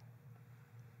deaf.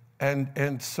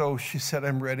 And so she said,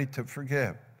 I'm ready to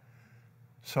forgive.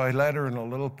 So I led her in a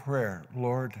little prayer.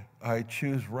 Lord, I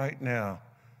choose right now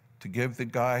to give the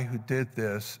guy who did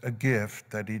this a gift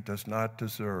that he does not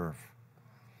deserve,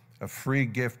 a free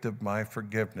gift of my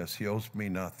forgiveness. He owes me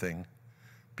nothing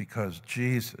because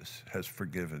Jesus has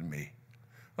forgiven me.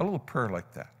 A little prayer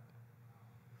like that.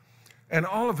 And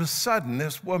all of a sudden,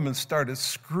 this woman started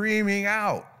screaming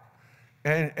out.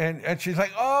 And she's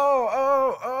like, oh.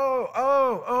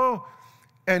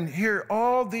 And here,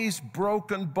 all these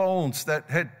broken bones that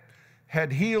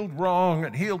had healed wrong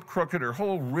and healed crooked. Her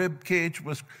whole rib cage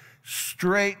was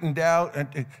straightened out.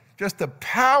 And just the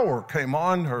power came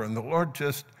on her. And the Lord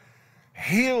just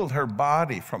healed her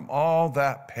body from all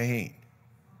that pain.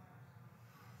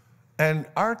 And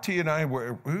R.T. and I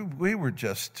we were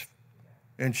just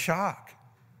in shock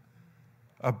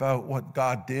about what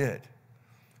God did.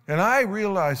 And I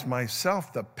realized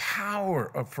myself the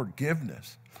power of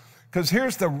forgiveness. Because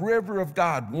here's the river of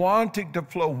God wanting to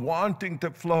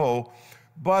flow,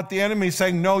 but the enemy's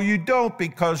saying, no, you don't,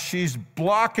 because she's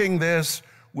blocking this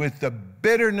with the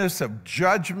bitterness of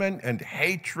judgment and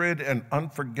hatred and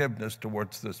unforgiveness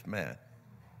towards this man.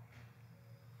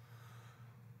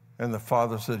 And the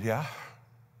Father said, yeah,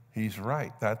 he's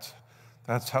right. That's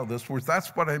how this works. That's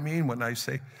what I mean when I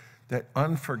say that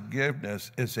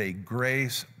unforgiveness is a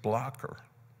grace blocker.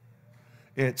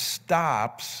 it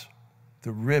stops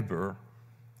the river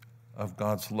of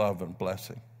God's love and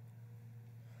blessing.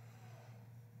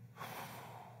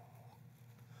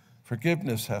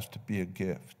 Forgiveness has to be a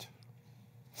gift.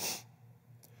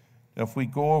 Now, if we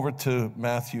go over to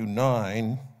Matthew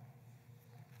 9,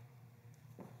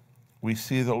 we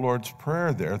see the Lord's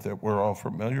Prayer there that we're all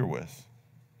familiar with.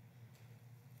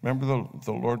 Remember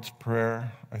the Lord's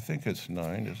Prayer? I think it's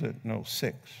 9, is it? No,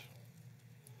 6.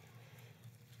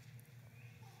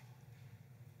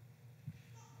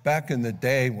 Back in the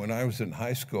day when I was in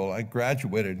high school, I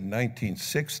graduated in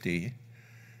 1960,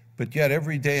 but yet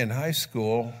every day in high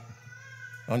school,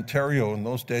 Ontario in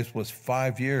those days was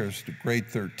 5 years to grade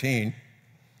 13.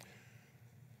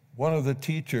 One of the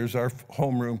teachers, our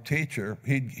homeroom teacher,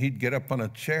 he'd get up on a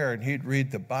chair and he'd read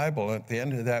the Bible, and at the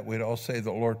end of that, we'd all say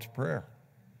the Lord's Prayer.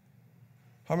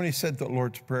 How many said the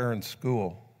Lord's Prayer in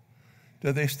school?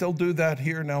 Do they still do that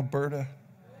here in Alberta?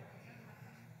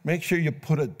 Make sure you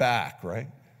put it back, right?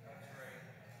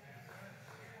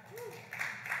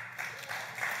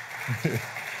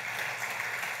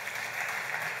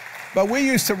 But we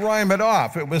used to rhyme it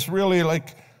off. It was really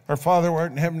like, our Father who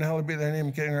art in heaven, hallowed be thy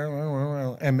name,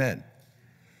 amen.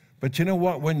 But you know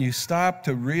what? When you stop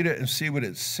to read it and see what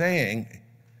it's saying,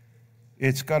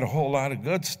 it's got a whole lot of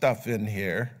good stuff in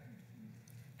here.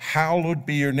 Hallowed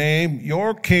be your name,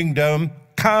 your kingdom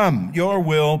come, your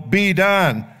will be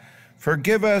done.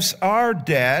 Forgive us our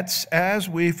debts as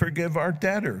we forgive our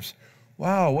debtors.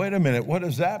 Wow, wait a minute, what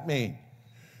does that mean?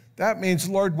 That means,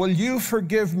 Lord, will you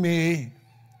forgive me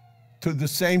to the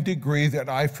same degree that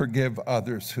I forgive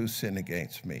others who sin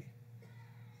against me?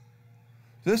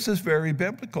 This is very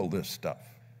biblical, this stuff.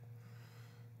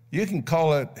 You can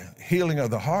call it healing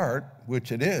of the heart,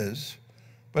 which it is,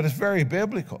 but it's very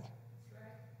biblical.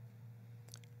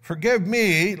 Forgive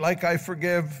me like I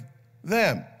forgive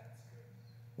them.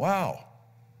 Wow.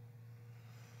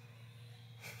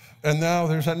 And now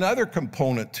there's another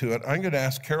component to it. I'm going to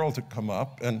ask Carol to come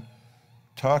up and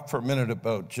talk for a minute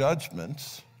about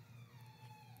judgments,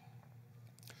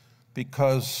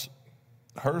 because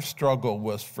her struggle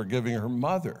was forgiving her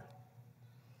mother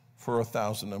for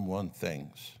 1,001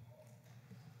 things.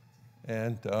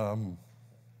 And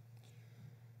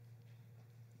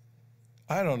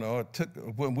I don't know,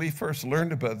 when we first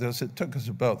learned about this, it took us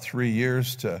about 3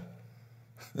 years to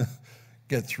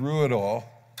get through it all.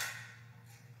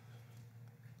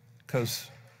 Because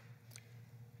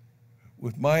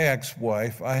with my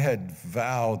ex-wife, I had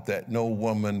vowed that no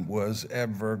woman was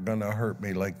ever going to hurt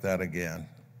me like that again.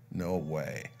 No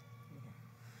way.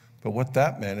 But what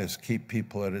that meant is keep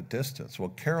people at a distance.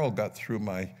 Well, Carol got through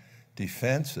my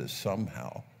defenses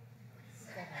somehow,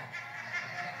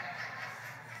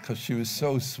 because she was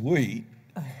so sweet.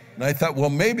 And I thought, well,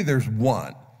 maybe there's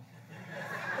one.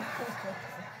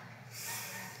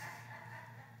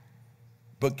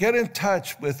 But get in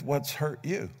touch with what's hurt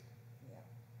you.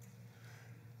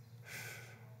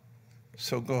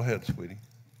 So go ahead, sweetie.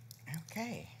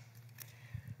 Okay.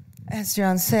 As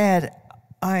John said,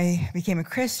 I became a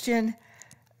Christian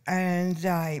and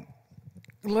I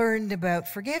learned about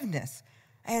forgiveness.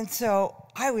 And so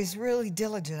I was really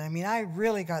diligent. I mean, I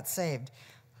really got saved.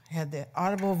 I had the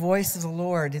audible voice of the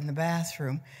Lord in the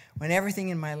bathroom when everything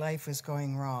in my life was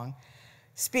going wrong.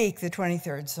 Speak the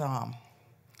 23rd Psalm.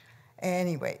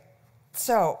 Anyway,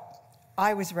 so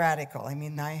I was radical. I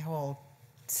mean, my whole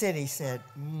city said,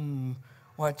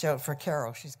 watch out for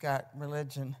Carol. She's got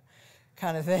religion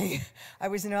kind of thing. I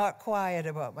was not quiet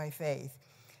about my faith.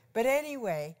 But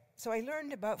anyway, so I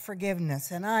learned about forgiveness,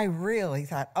 and I really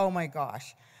thought, oh my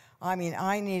gosh. I mean,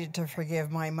 I needed to forgive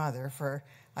my mother for,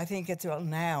 I think it's, well,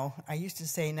 now, I used to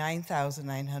say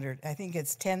 9,900. I think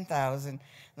it's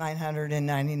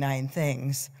 10,999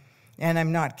 things. And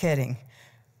I'm not kidding.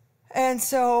 And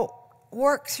so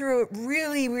worked through it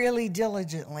really, really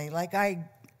diligently.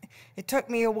 It took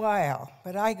me a while,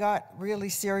 but I got really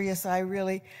serious.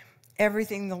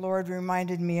 Everything the Lord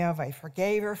reminded me of, I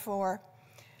forgave her for.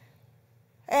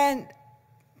 And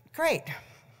great.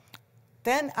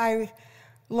 Then I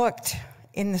looked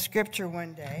in the scripture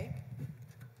one day,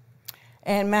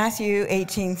 and Matthew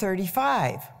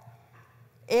 18:35.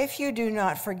 If you do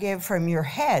not forgive from your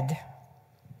head,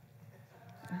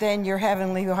 then your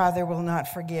heavenly Father will not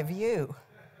forgive you.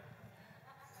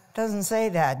 Doesn't say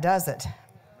that, does it? No.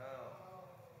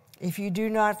 If you do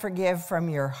not forgive from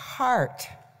your heart,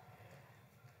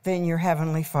 then your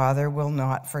heavenly Father will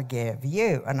not forgive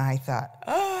you. And I thought,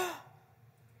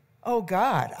 oh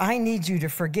God, I need you to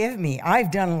forgive me.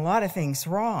 I've done a lot of things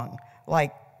wrong,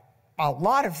 like a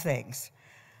lot of things.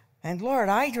 And Lord,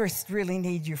 I just really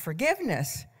need your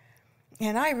forgiveness.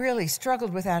 And I really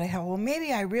struggled with that. I thought, well,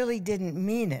 maybe I really didn't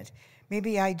mean it.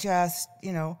 Maybe I just,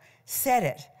 said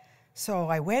it. So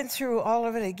I went through all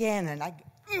of it again, and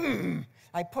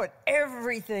I put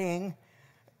everything,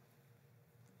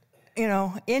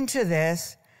 into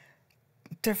this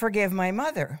to forgive my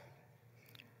mother.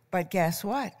 But guess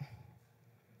what?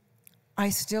 I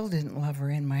still didn't love her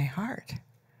in my heart.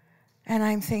 And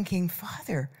I'm thinking,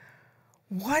 Father,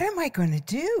 what am I going to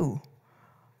do?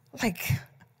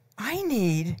 I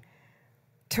need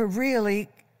to really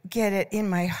get it in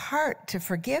my heart to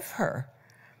forgive her.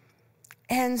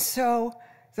 And so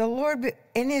the Lord,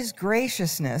 in his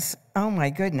graciousness, oh my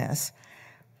goodness,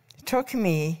 took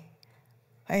me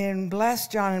and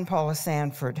blessed John and Paula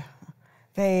Sanford.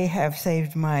 They have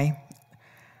saved my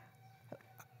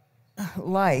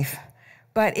life.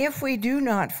 But if we do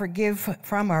not forgive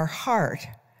from our heart,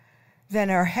 then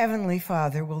our Heavenly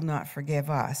Father will not forgive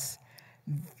us.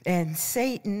 And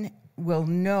Satan will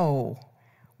know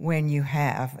when you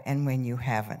have and when you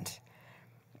haven't.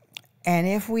 And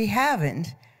if we haven't,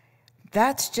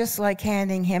 that's just like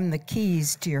handing him the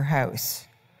keys to your house.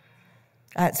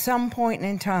 At some point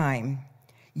in time,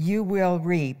 you will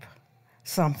reap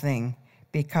something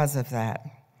because of that.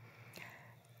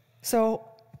 So,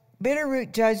 bitter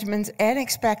root judgments and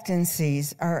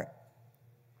expectancies are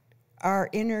our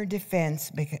inner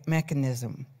defense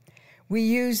mechanism. We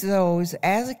use those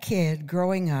as a kid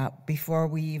growing up before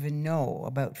we even know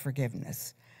about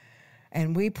forgiveness.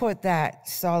 And we put that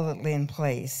solidly in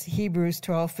place. Hebrews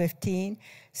 12:15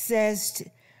 says,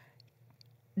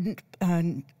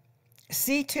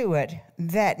 see to it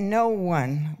that no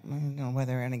one, I don't know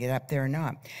whether I'm going to get up there or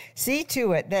not, see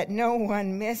to it that no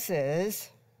one misses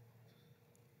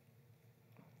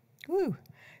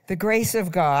the grace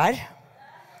of God.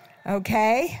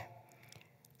 Okay?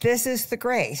 This is the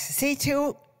grace. See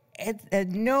to it that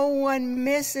no one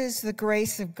misses the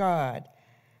grace of God.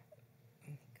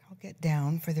 I'll get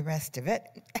down for the rest of it.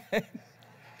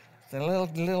 It's a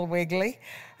little wiggly.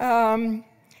 And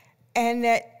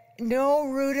that no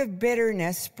root of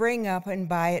bitterness spring up, and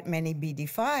by it many be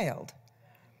defiled.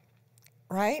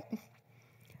 Right?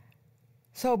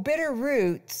 So bitter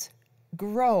roots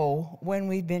grow when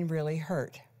we've been really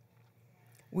hurt.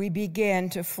 We begin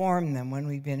to form them when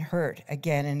we've been hurt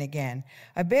again and again.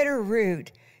 A bitter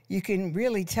root, you can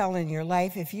really tell in your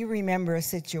life if you remember a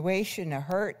situation, a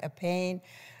hurt, a pain,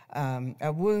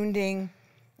 a wounding,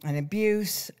 an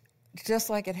abuse, just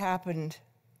like it happened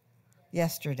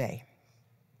yesterday.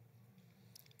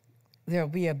 There'll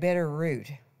be a bitter root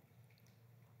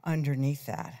underneath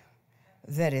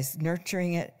that is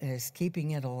nurturing it, that is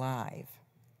keeping it alive.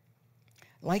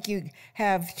 Like you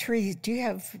have trees. Do you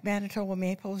have Manitoba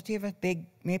maples? Do you have big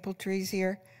maple trees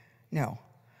here? No.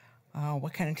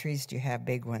 What kind of trees do you have?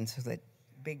 Big ones with it,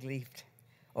 big leafed.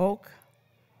 Oak?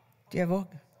 Do you have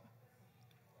oak?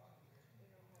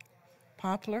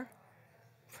 Poplar?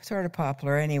 Sort of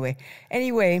poplar, anyway.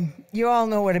 Anyway, you all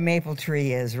know what a maple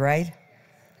tree is, right?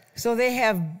 So they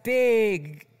have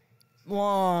big,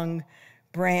 long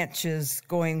branches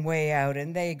going way out,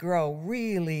 and they grow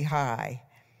really high.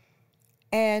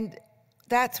 And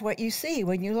that's what you see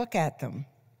when you look at them,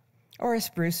 or a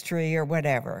spruce tree or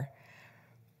whatever.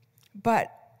 But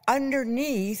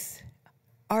underneath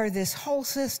are this whole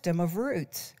system of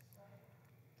roots.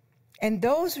 And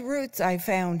those roots, I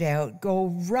found out,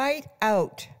 go right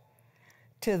out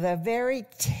to the very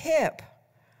tip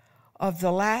of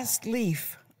the last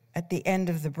leaf at the end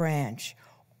of the branch,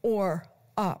 or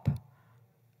up.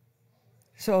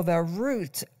 So the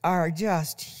roots are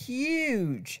just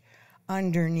huge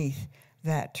underneath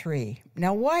that tree.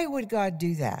 Now, why would God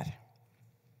do that?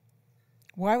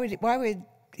 Why would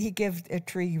he give a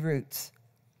tree roots?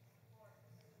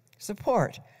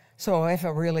 Support. So if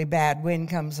a really bad wind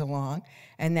comes along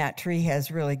and that tree has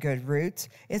really good roots,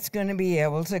 it's going to be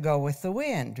able to go with the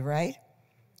wind, right?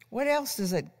 What else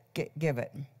does it give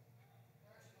it?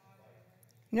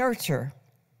 Nurture.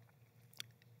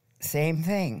 Same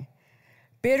thing.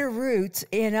 Bitter roots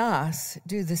in us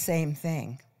do the same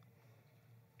thing.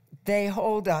 They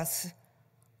hold us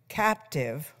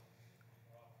captive.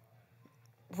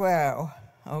 Well,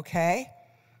 okay,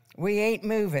 we ain't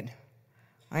moving.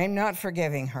 I'm not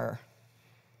forgiving her.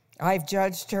 I've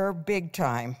judged her big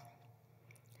time.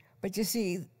 But you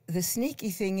see, the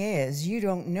sneaky thing is you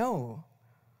don't know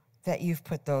that you've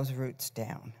put those roots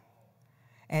down.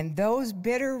 And those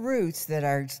bitter roots that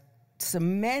are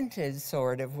cemented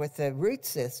sort of with the root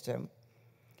system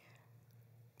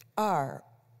are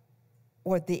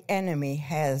what the enemy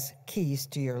has keys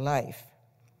to your life.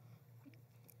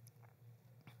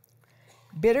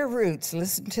 Bitter roots,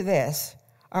 listen to this,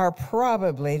 are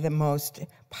probably the most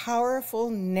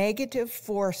powerful negative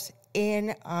force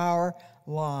in our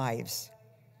lives.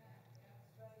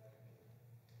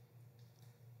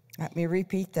 Let me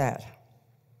repeat that.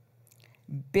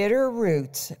 Bitter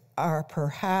roots are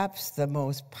perhaps the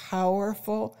most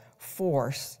powerful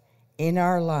force in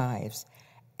our lives,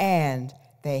 and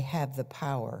they have the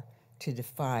power to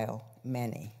defile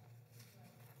many.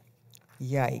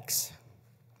 Yikes.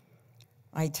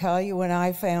 I tell you, when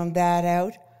I found that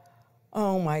out,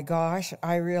 oh my gosh,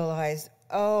 I realized,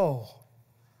 not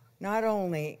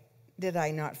only did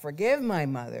I not forgive my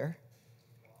mother,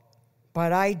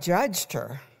 but I judged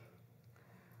her.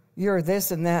 You're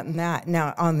this and that and that.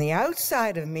 Now, on the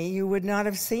outside of me, you would not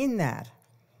have seen that.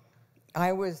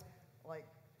 I was like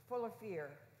full of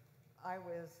fear. I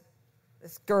was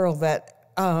this girl that,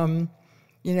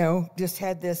 just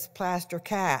had this plaster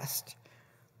cast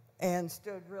and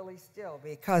stood really still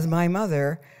because my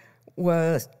mother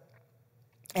was,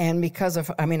 and because of,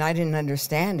 I didn't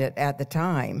understand it at the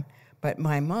time, but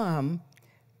my mom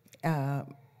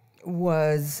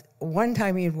was, one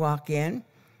time you'd walk in,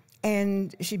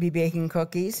 and she'd be baking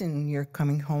cookies, and you're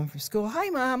coming home from school.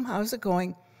 Hi, Mom, how's it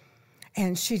going?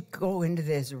 And she'd go into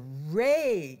this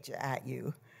rage at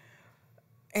you.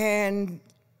 And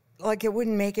like it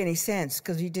wouldn't make any sense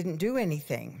because you didn't do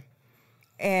anything.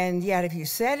 And yet if you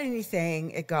said anything,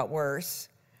 it got worse.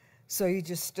 So you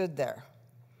just stood there.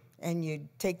 And you'd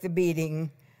take the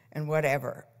beating and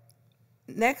whatever.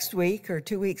 Next week or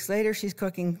 2 weeks later, she's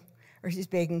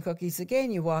baking cookies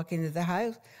again. You walk into the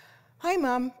house. Hi,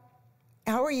 Mom.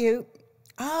 How are you?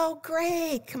 Oh,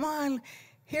 great. Come on.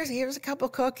 Here's a couple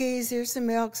cookies. Here's some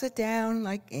milk. Sit down.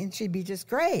 And she'd be just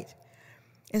great.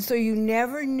 And so you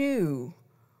never knew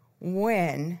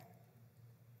when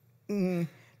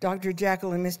Dr.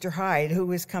 Jekyll and Mr. Hyde, who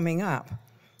was coming up,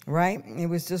 right? It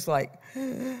was just like,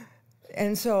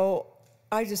 and so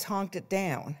I just honked it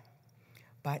down.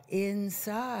 But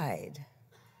inside,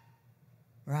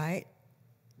 right?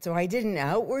 So I didn't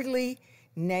outwardly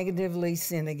negatively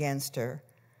sin against her.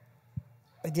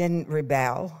 I didn't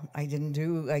rebel. I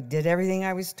did everything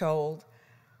I was told.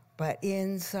 But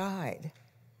inside,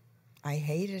 I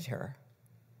hated her.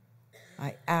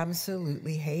 I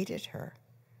absolutely hated her.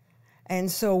 And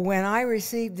so when I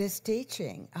received this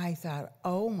teaching, I thought,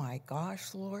 oh my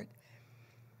gosh, Lord,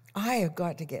 I have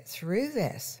got to get through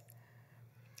this.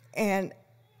 And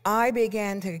I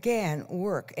began to, again,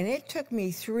 work. And it took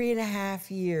me 3.5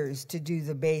 years to do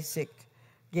the basic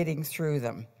getting through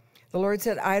them. The Lord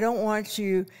said, I don't want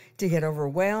you to get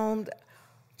overwhelmed.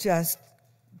 Just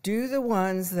do the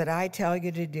ones that I tell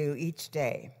you to do each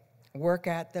day. Work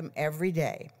at them every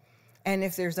day. And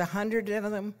if there's 100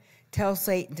 of them, tell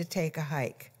Satan to take a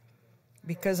hike,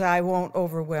 because I won't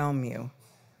overwhelm you.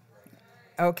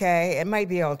 Okay? It might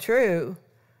be all true,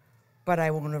 but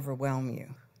I won't overwhelm you.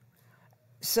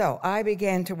 So I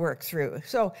began to work through.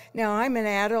 So now I'm an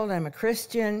adult. I'm a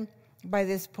Christian. By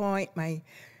this point, my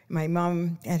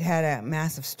mom had a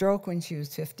massive stroke when she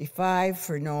was 55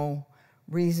 for no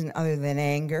reason other than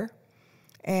anger.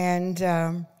 And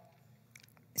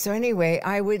so anyway,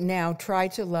 I would now try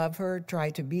to love her, try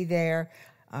to be there.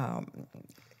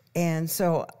 And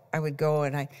so I would go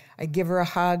and I'd give her a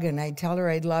hug and I'd tell her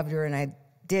I loved her, and I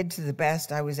did to the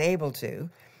best I was able to.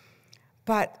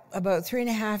 But about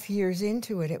 3.5 years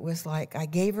into it, it was like I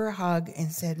gave her a hug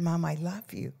and said, Mom, I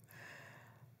love you.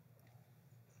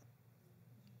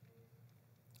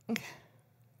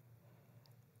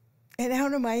 And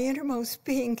out of my innermost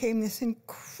being came this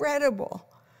incredible,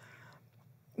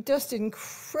 just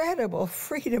incredible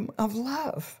freedom of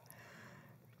love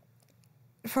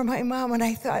for my mom. And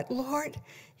I thought, Lord,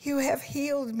 you have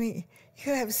healed me.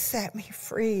 You have set me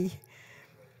free.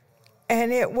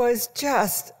 And it was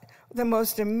just the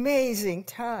most amazing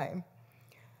time.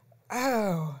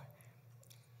 Oh.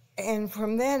 And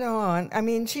from then on,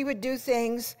 she would do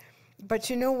things, but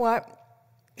you know what?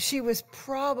 She was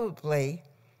probably,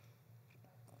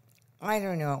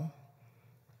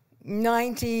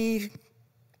 93%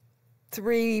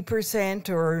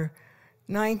 or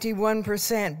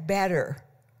 91% better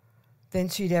than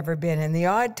she'd ever been. And the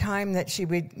odd time that she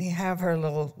would have her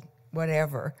little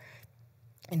whatever,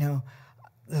 the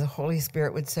Holy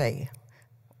Spirit would say,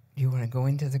 do you want to go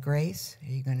into the grace?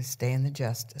 Are you going to stay in the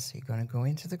justice? Are you going to go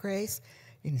into the grace?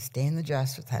 You're going to stay in the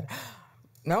justice.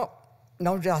 Nope.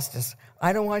 No justice.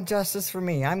 I don't want justice for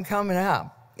me. I'm coming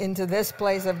up into this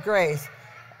place of grace.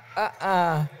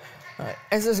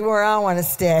 This is where I want to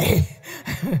stay.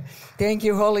 Thank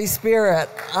you, Holy Spirit.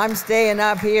 I'm staying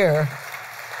up here.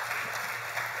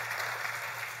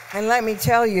 And let me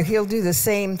tell you, he'll do the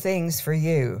same things for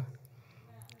you.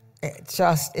 It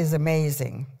just is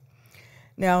amazing.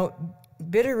 Now,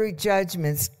 Bitterroot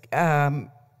judgments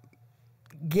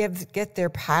get their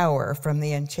power from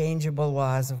the unchangeable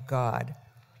laws of God.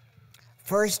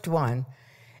 First one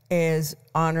is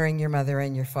honoring your mother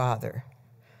and your father.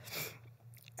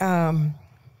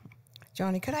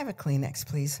 Johnny, could I have a Kleenex,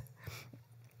 please?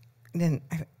 Then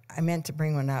I meant to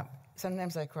bring one up.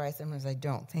 Sometimes I cry, sometimes I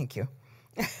don't. Thank you.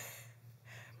 But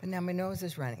now my nose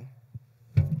is running.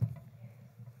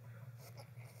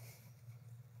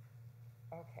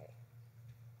 Okay.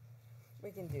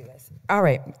 We can do this. All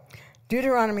right.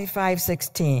 Deuteronomy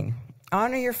 5:16.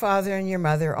 Honor your father and your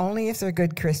mother only if they're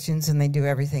good Christians and they do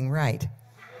everything right.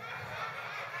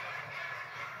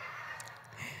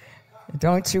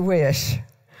 Don't you wish?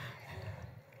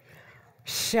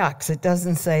 Shucks, it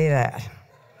doesn't say that.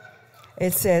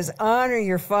 It says, honor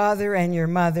your father and your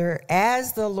mother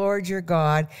as the Lord your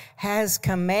God has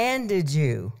commanded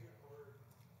you.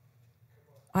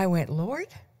 I went, Lord?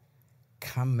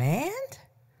 Command?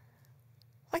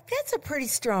 Like, that's a pretty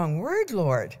strong word,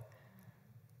 Lord.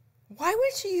 Why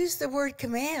would you use the word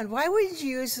command? Why would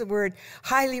you use the word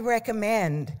highly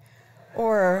recommend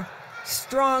or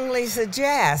strongly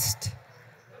suggest?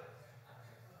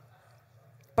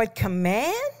 But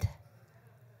command?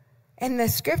 And the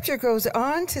scripture goes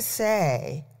on to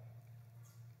say,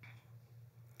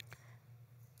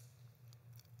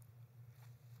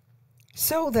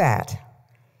 so that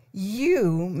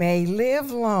you may live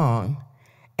long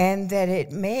and that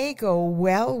it may go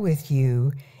well with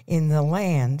you in the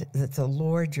land that the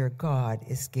Lord your God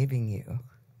is giving you.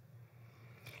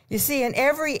 You see, in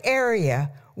every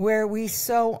area where we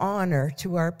sow honor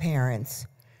to our parents,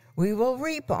 we will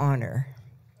reap honor.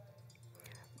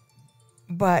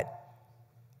 But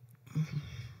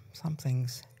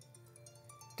something's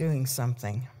doing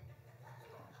something.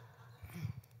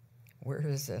 Where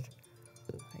is it?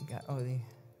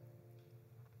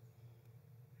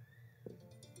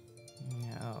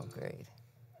 Oh, great.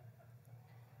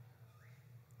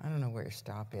 I don't know where your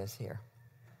stop is here.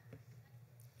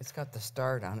 It's got the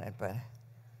start on it, but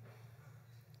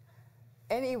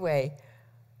anyway.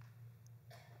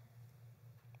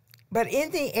 But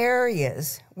in the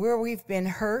areas where we've been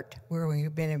hurt, where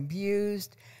we've been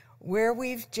abused, where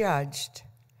we've judged,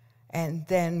 and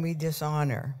then we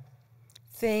dishonor,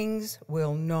 things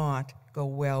will not go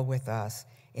well with us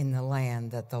in the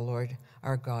land that the Lord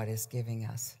our God is giving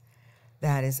us.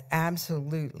 That is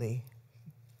absolutely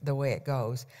the way it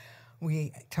goes.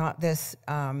 We taught this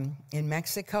in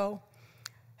Mexico.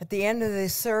 At the end of the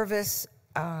service,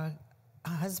 a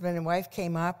husband and wife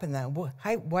came up, and the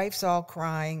wife's all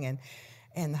crying,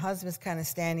 and the husband's kind of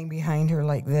standing behind her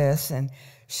like this, and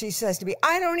she says to me,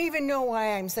 I don't even know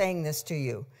why I'm saying this to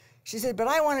you. She said, but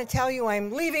I want to tell you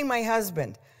I'm leaving my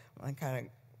husband. I'm kind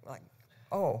of like,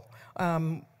 oh,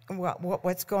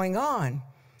 what's going on?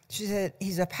 She said,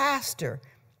 he's a pastor,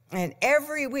 and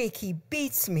every week he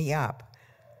beats me up,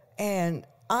 and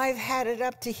I've had it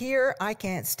up to here. I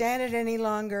can't stand it any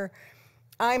longer.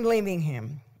 I'm leaving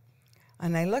him.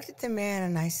 And I looked at the man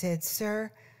and I said,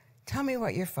 sir, tell me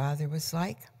what your father was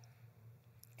like.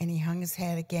 And he hung his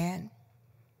head again.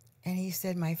 And he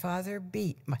said, my father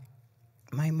beat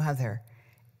my mother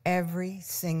every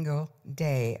single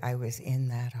day I was in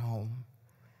that home.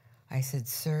 I said,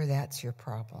 sir, that's your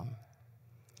problem.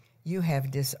 You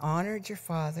have dishonored your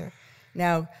father.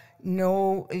 Now,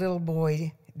 no little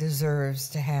boy deserves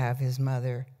to have his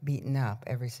mother beaten up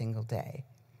every single day.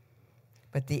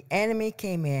 But the enemy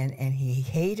came in, and he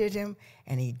hated him,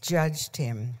 and he judged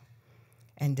him,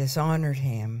 and dishonored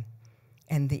him.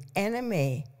 And the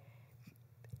enemy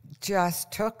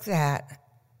just took that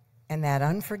and that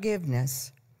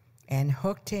unforgiveness and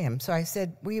hooked him. So I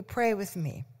said, will you pray with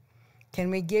me? Can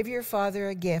we give your father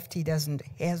a gift he hasn't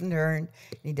earned,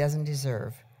 and he doesn't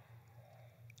deserve?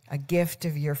 A gift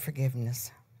of your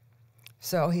forgiveness.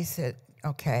 So he said,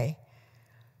 okay.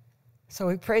 So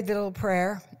we prayed the little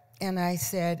prayer. And I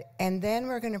said, and then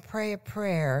we're going to pray a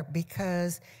prayer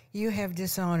because you have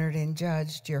dishonored and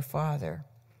judged your father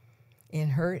in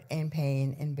hurt and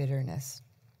pain and bitterness.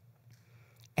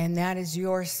 And that is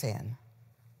your sin.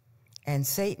 And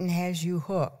Satan has you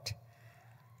hooked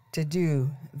to do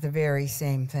the very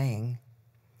same thing.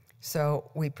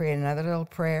 So we prayed another little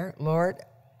prayer. Lord,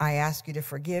 I ask you to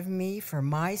forgive me for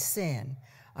my sin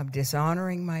of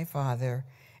dishonoring my father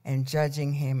and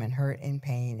judging him in hurt and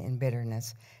pain and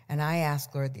bitterness. And I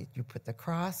ask, Lord, that you put the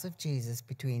cross of Jesus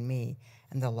between me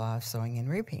and the law of sowing and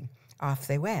reaping. Off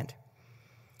they went.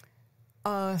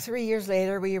 3 years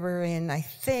later, we were in, I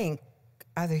think,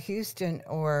 either Houston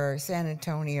or San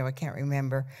Antonio, I can't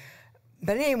remember.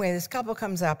 But anyway, this couple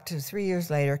comes up to 3 years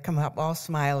later, come up all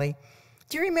smiley.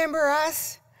 Do you remember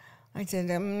us? I said,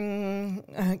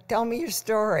 tell me your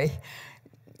story.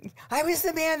 I was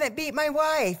the man that beat my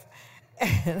wife.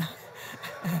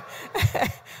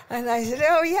 And I said,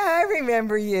 oh, yeah, I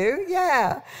remember you,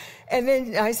 yeah. And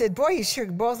then I said, boy, you sure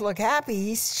both look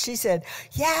happy. She said,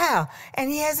 yeah, and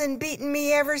he hasn't beaten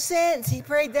me ever since. He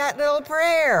prayed that little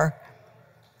prayer.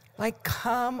 Like,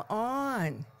 come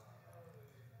on.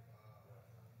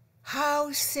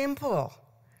 How simple,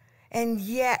 and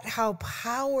yet how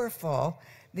powerful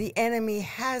the enemy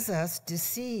has us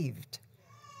deceived.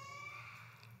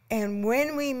 And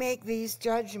when we make these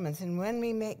judgments and when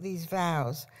we make these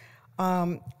vows,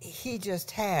 he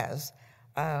just has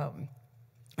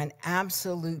an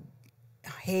absolute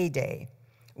heyday.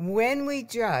 When we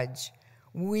judge,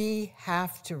 we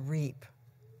have to reap.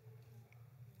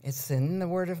 It's in the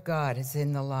Word of God. It's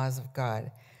in the laws of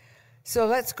God. So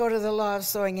let's go to the law of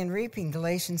sowing and reaping,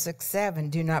 Galatians 6:7.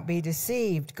 Do not be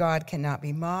deceived. God cannot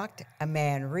be mocked. A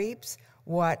man reaps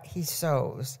what he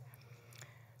sows.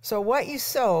 So what you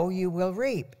sow, you will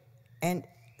reap. And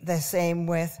the same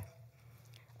with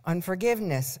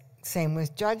unforgiveness, same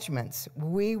with judgments.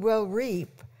 We will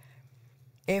reap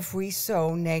if we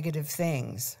sow negative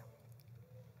things.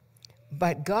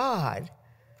 But God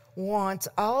wants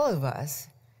all of us,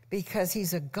 because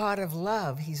he's a God of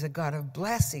love, he's a God of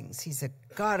blessings, he's a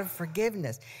God of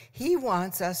forgiveness. He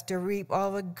wants us to reap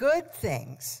all the good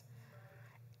things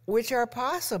which are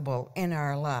possible in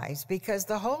our lives, because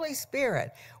the Holy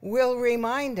Spirit will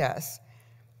remind us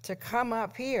to come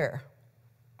up here,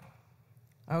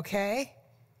 okay?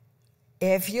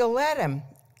 If you'll let him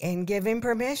and give him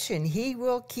permission, he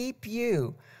will keep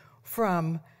you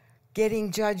from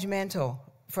getting judgmental,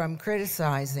 from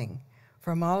criticizing,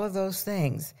 from all of those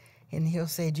things. And he'll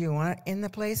say, do you want it in the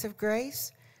place of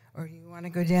grace, or do you want to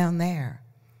go down there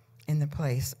in the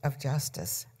place of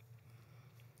justice?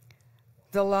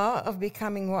 The law of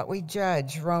becoming what we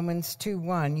judge, Romans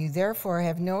 2:1. You therefore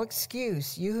have no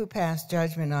excuse, you who pass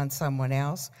judgment on someone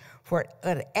else, for at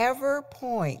whatever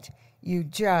point you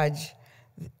judge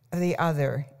the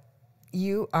other,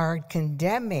 you are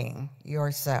condemning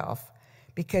yourself,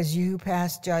 because you who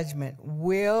pass judgment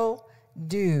will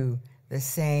do the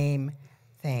same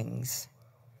things.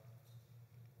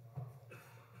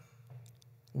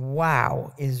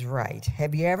 Wow is right.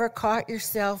 Have you ever caught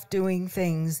yourself doing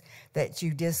things that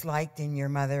you disliked in your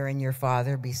mother and your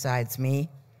father besides me?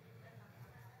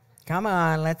 Come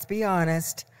on, let's be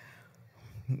honest.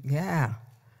 Yeah,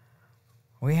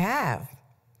 we have.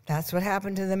 That's what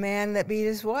happened to the man that beat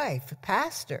his wife, the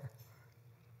pastor.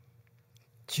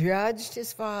 Judged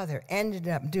his father, ended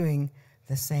up doing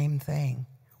the same thing.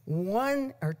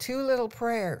 1 or 2 little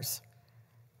prayers,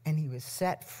 and he was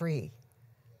set free.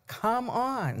 Come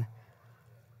on.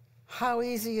 How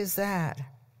easy is that?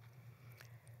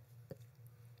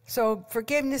 So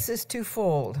forgiveness is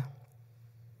twofold.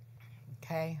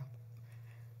 Okay?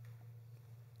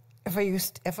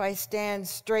 If I stand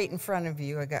straight in front of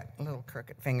you, I got a little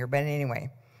crooked finger, but anyway,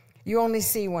 you only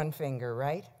see one finger,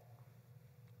 right?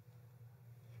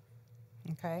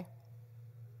 Okay?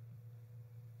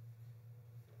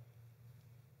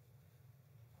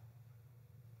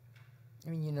 I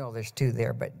mean, you know there's 2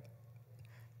 there, but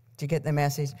do you get the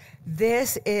message?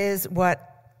 This is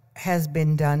what has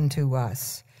been done to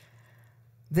us.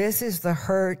 This is the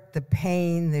hurt, the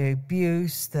pain, the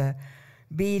abuse, the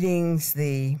beatings,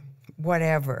 the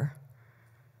whatever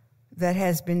that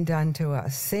has been done to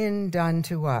us, sin done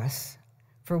to us,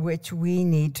 for which we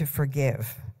need to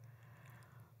forgive.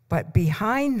 But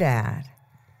behind that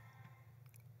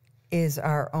is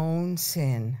our own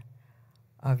sin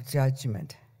of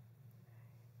judgment,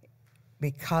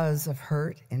 because of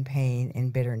hurt and pain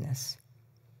and bitterness.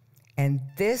 And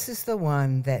this is the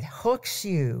one that hooks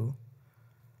you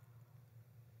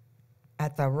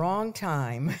at the wrong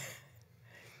time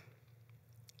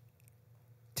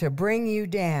to bring you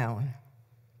down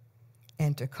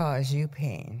and to cause you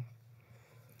pain.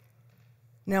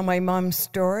 Now, my mom's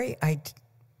story,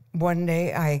 one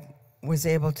day I was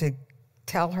able to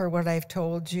tell her what I've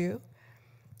told you.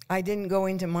 I didn't go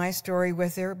into my story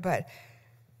with her, but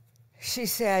she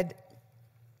said,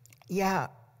 yeah,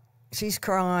 she's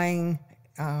crying.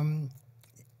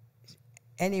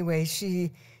 Anyway,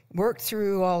 she worked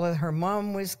through all of, her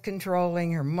mom was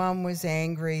controlling, her mom was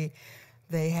angry.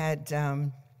 They had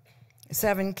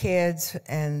 7 kids,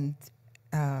 and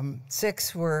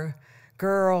 6 were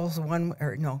girls, 5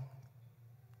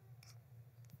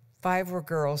 were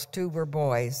girls, 2 were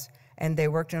boys, and they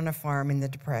worked on a farm in the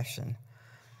Depression.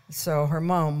 So her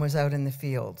mom was out in the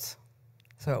fields.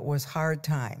 So it was hard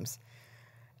times.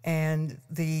 And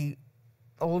the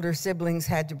older siblings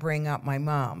had to bring up my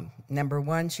mom. Number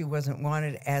one, she wasn't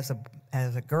wanted as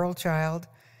a girl child.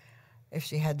 If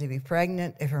she had to be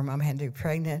pregnant, if her mom had to be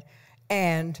pregnant,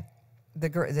 and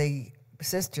the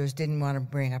sisters didn't want to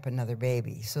bring up another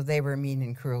baby, so they were mean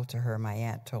and cruel to her, my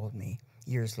aunt told me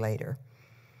years later.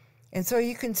 And so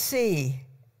you can see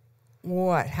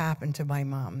what happened to my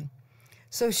mom.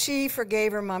 So she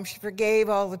forgave her mom, she forgave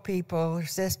all the people, her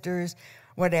sisters,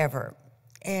 whatever.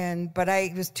 But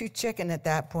I was too chicken at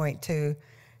that point to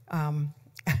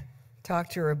talk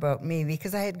to her about me,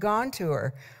 because I had gone to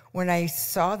her when I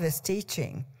saw this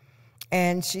teaching.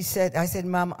 And I said,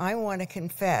 Mom, I want to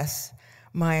confess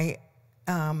my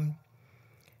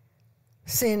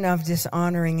sin of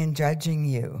dishonoring and judging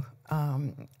you.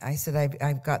 I said,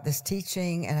 I've got this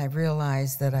teaching, and I've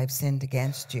realized that I've sinned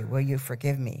against you. Will you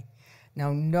forgive me?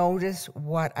 Now notice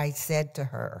what I said to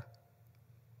her.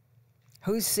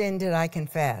 Whose sin did I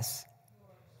confess?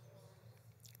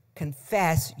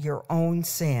 Confess your own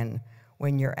sin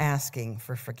when you're asking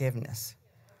for forgiveness.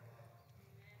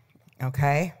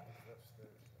 Okay?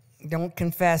 Don't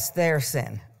confess their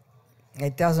sin.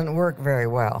 It doesn't work very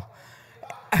well.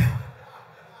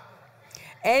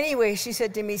 Anyway, she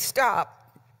said to me,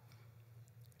 stop.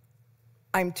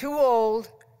 I'm too old.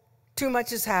 Too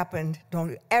much has happened.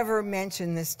 Don't ever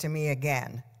mention this to me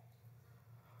again.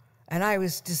 And I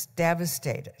was just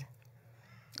devastated.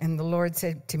 And the Lord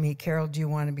said to me, Carol, do you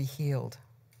want to be healed?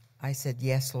 I said,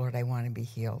 yes, Lord, I want to be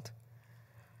healed.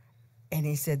 And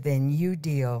he said, then you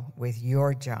deal with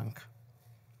your junk,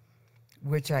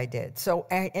 which I did. So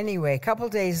anyway, a couple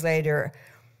days later,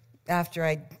 after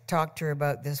I talked to her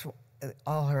about this,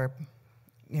 all her,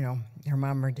 her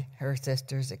mom, her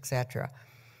sisters, etc.,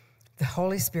 the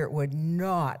Holy Spirit would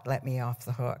not let me off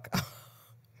the hook.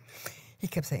 He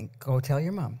kept saying, go tell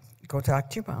your mom. Go talk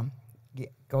to your mom.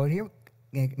 Go to your,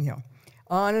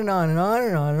 on and on and on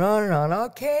and on and on and on.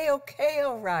 Okay,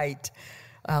 all right.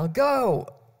 I'll go.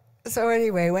 So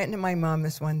anyway, I went to my mom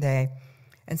this one day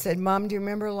and said, Mom, do you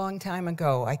remember a long time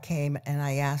ago I came and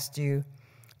I asked you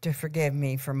to forgive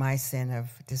me for my sin of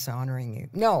dishonoring you?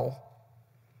 No.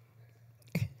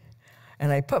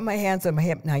 And I put my hands on my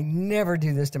hip, and I never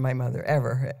do this to my mother,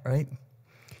 ever, right?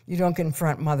 You don't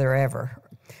confront mother ever.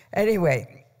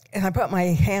 Anyway, and I put my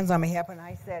hands on my hip, and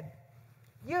I said,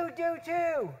 you do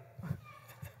too.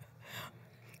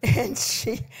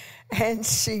 And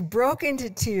she broke into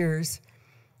tears,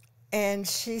 and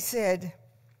she said,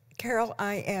 Carol,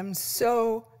 I am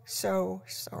so, so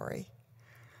sorry.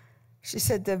 She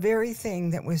said, the very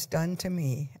thing that was done to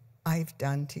me, I've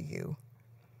done to you.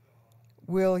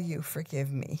 Will you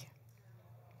forgive me?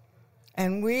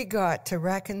 And we got to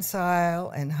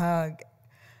reconcile and hug.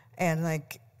 And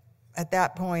at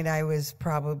that point, I was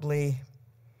probably,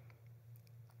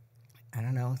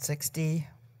 60.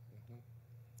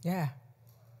 Yeah.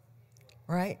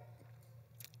 Right?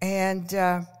 And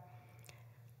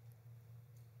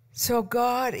so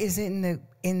God is in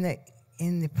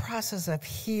the process of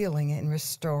healing and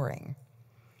restoring.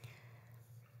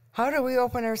 How do we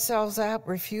open ourselves up?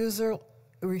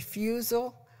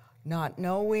 Refusal, not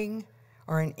knowing,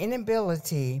 or an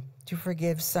inability to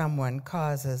forgive someone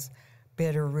causes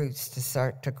bitter roots to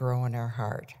start to grow in our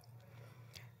heart.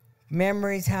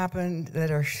 Memories happen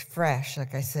that are fresh,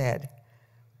 like I said.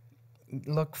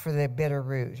 Look for the bitter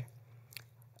root.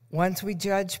 Once we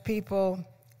judge people,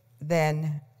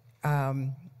 then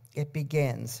it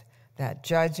begins. That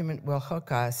judgment will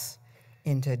hook us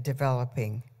into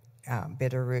developing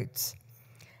bitter roots.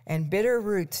 And bitter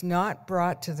roots not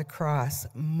brought to the cross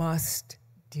must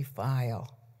defile.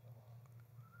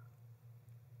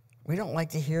 We don't like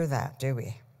to hear that, do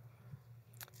we?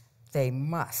 They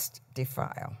must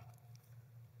defile.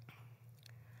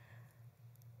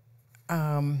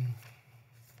 Trying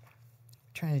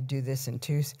to do this in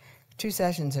two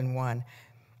sessions in one.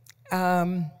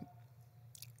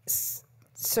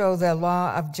 So the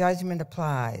law of judgment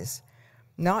applies,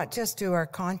 not just to our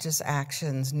conscious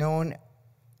actions, known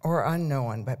or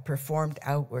unknown, but performed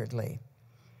outwardly,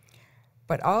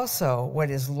 but also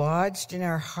what is lodged in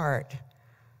our heart,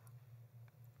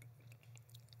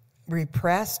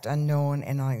 repressed, unknown,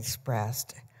 and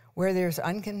unexpressed. Where there's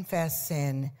unconfessed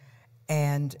sin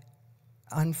and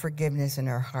unforgiveness in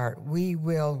our heart, we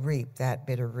will reap that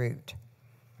bitter root.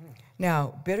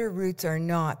 Now, bitter roots are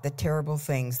not the terrible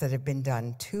things that have been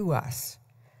done to us.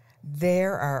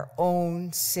 They're our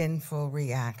own sinful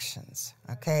reactions,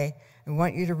 okay? I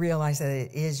want you to realize that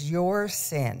it is your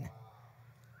sin.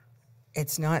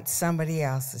 It's not somebody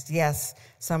else's. Yes,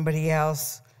 somebody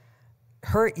else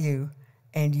hurt you,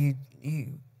 and you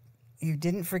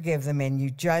didn't forgive them, and you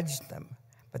judged them.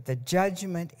 but the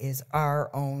judgment is our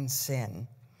own sin.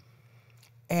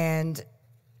 And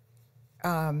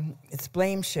it's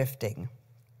blame shifting.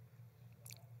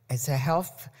 It's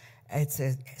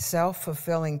a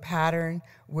self-fulfilling pattern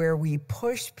where we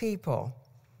push people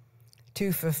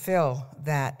to fulfill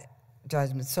that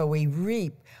judgment. So we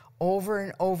reap over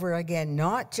and over again,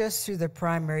 not just through the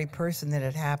primary person that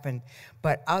it happened,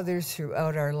 but others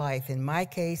throughout our life. In my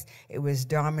case, it was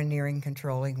domineering,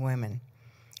 controlling women.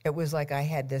 It was like I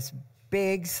had this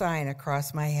big sign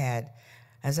across my head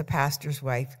as a pastor's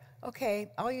wife.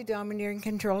 Okay, all you domineering,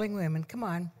 controlling women, come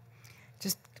on.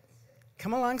 Just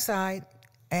come alongside.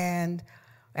 And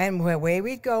away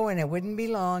we'd go, and it wouldn't be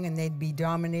long, and they'd be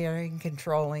domineering,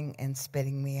 controlling, and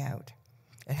spitting me out.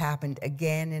 It happened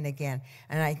again and again.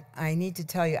 And I need to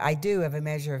tell you, I do have a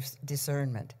measure of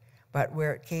discernment. But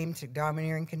where it came to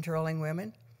domineering, controlling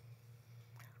women,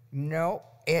 no,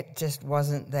 it just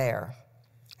wasn't there.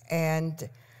 And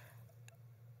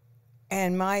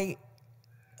my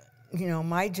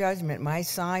judgment, my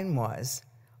sign was,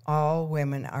 all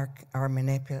women are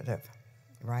manipulative,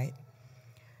 right?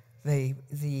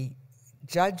 The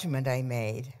judgment I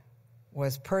made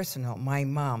was personal. My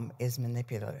mom is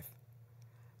manipulative.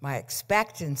 My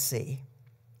expectancy,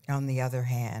 on the other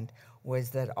hand, was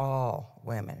that all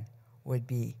women would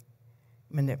be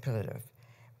manipulative.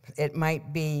 It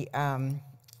might be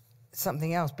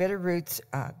something else. Bitter roots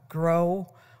grow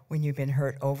when you've been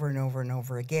hurt over and over and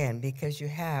over again, because you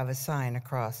have a sign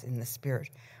across in the spirit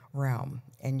realm,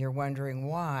 and you're wondering,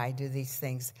 why do these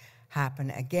things happen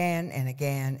again and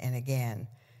again and again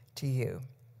to you?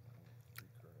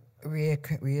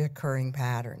 Reoccurring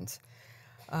patterns.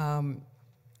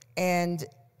 And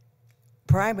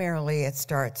primarily it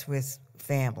starts with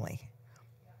family.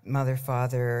 Mother,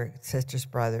 father, sisters,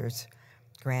 brothers,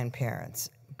 grandparents.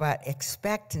 But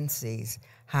expectancies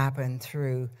happen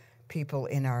through people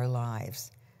in our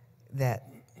lives that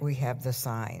we have the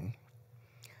sign.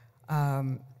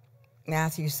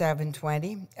 Matthew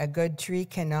 7:20, a good tree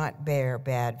cannot bear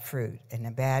bad fruit, and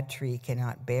a bad tree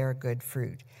cannot bear good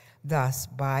fruit. Thus,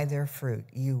 by their fruit,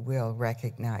 you will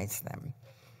recognize them.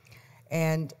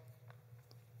 And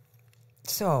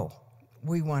so,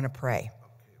 we want to pray.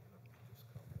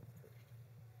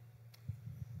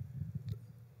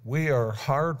 We are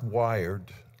hardwired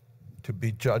to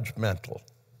be judgmental.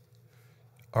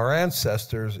 Our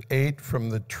ancestors ate from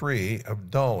the tree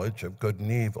of knowledge of good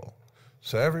and evil.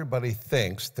 So everybody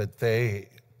thinks that they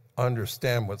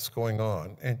understand what's going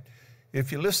on. And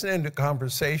if you listen into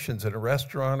conversations in a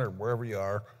restaurant or wherever you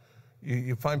are,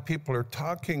 you find people are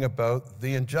talking about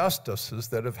the injustices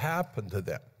that have happened to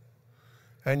them.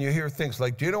 And you hear things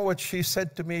like, do you know what she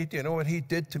said to me? Do you know what he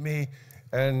did to me?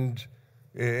 And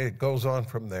it goes on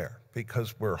from there,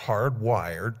 because we're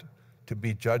hardwired to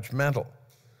be judgmental.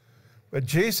 But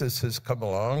Jesus has come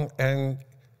along and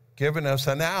given us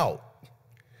an out.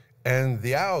 And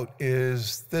the out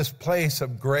is this place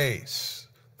of grace,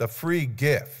 the free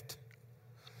gift.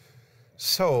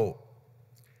 So,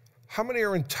 how many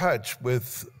are in touch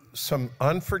with some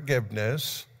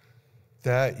unforgiveness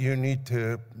that you need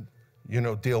to,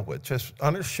 deal with? Just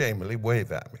unashamedly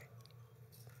wave at me.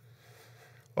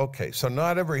 Okay, so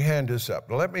not every hand is up.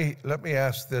 Let me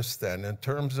ask this then, in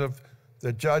terms of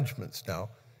the judgments now.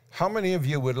 How many of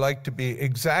you would like to be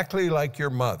exactly like your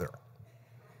mother?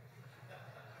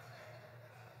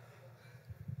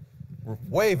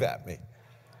 Wave at me.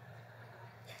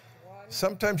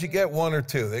 Sometimes you get one or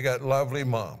two. They got lovely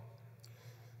mom.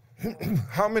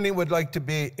 How many would like to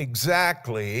be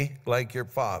exactly like your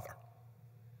father?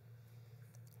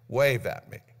 Wave at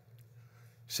me.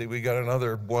 See, we got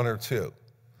another one or two.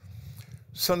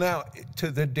 So now,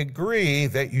 to the degree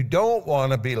that you don't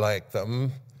want to be like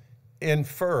them,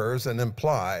 infers and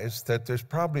implies that there's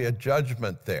probably a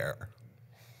judgment there,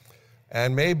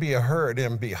 and maybe a hurt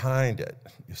in behind it,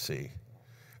 you see.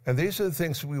 And these are the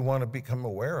things we want to become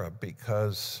aware of,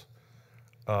 because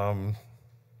the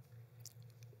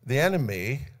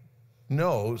enemy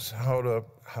knows how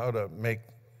to make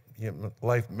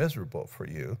life miserable for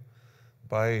you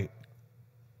by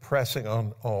pressing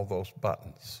on all those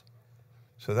buttons.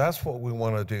 So that's what we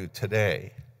want to do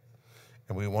today.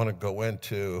 And we want to go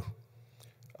into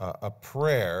a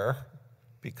prayer,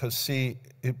 because, see,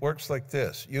 it works like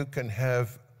this. You can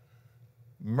have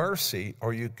mercy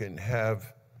or you can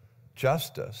have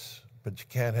justice, but you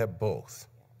can't have both.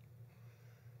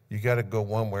 You got to go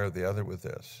one way or the other with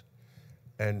this.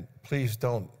 And please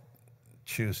don't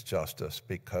choose justice,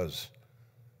 because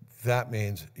that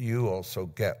means you also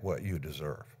get what you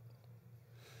deserve.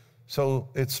 So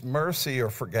it's mercy or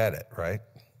forget it, right?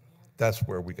 That's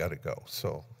where we got to go.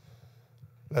 So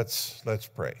let's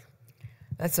pray.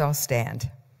 Let's all stand.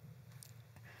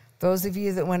 Those of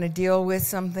you that want to deal with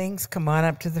some things, come on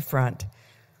up to the front.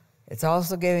 It's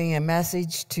also giving a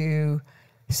message to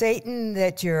Satan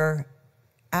that you're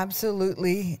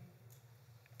absolutely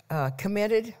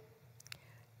committed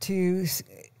to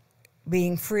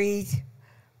being free.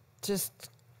 Just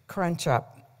crunch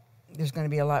up. There's going to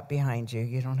be a lot behind you.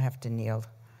 You don't have to kneel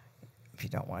if you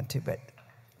don't want to, but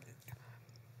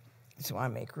just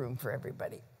want to make room for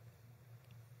everybody.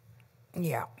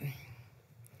 Yeah.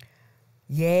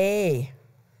 Yay.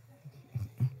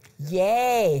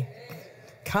 Yay.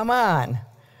 Come on.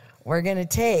 We're going to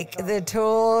take the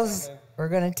tools. We're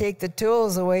going to take the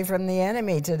tools away from the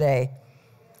enemy today.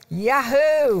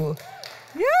 Yahoo!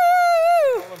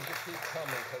 Yahoo!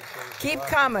 Keep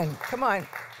coming. Come on.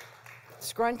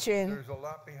 Scrunch in. There's a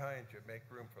lot behind you. Make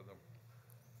room for them.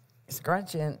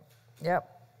 Scrunch in. Yep.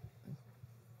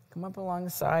 Come up along the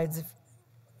sides.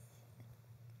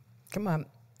 Come on.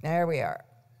 There we are.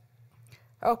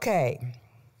 Okay.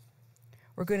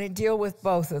 We're going to deal with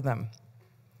both of them.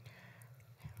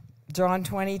 John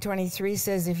 20:23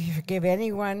 says, if you forgive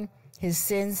anyone his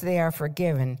sins, they are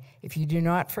forgiven. If you do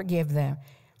not forgive them,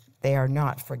 they are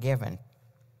not forgiven.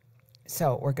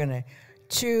 So we're going to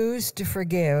choose to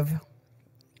forgive,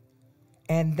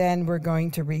 and then we're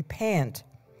going to repent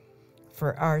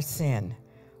for our sin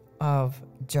of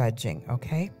judging,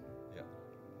 okay? Yeah.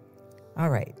 All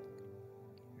right.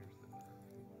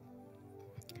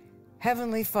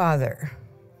 Heavenly Father,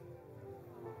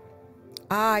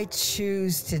 I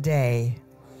choose today.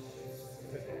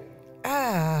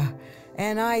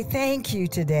 And I thank you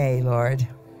today, Lord,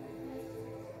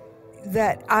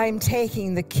 that I'm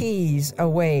taking the keys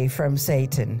away from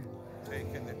Satan.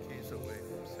 Taking the keys away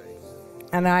from Satan.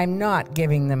 And I'm not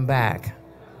giving them back.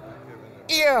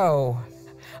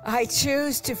 I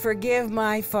choose to forgive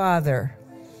my father.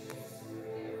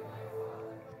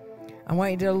 I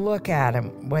want you to look at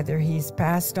him, whether he's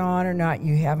passed on or not,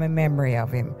 you have a memory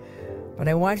of him. But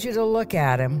I want you to look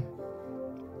at him,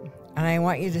 and I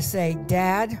want you to say,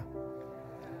 Dad,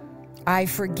 I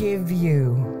forgive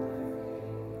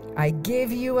you. I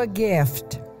give you a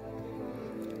gift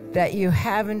that you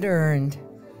haven't earned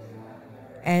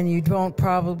and you don't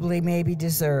probably maybe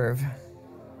deserve.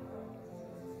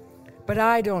 But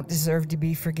I don't deserve to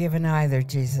be forgiven either,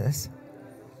 Jesus.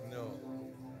 No.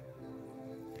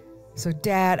 So,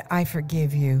 Dad, I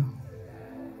forgive you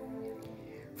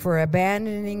for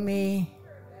abandoning me,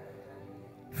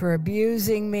 for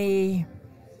abusing me,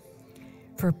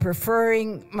 for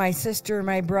preferring my sister or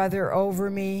my brother over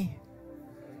me.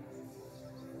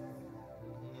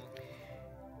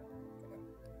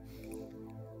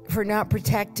 For not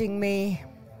protecting me.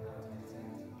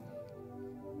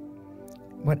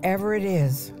 Whatever it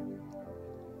is,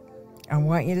 I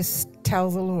want you to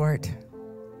tell the Lord,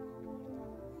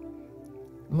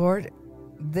 Lord,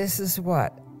 this is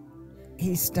what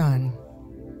he's done.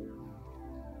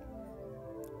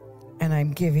 And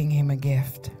I'm giving him a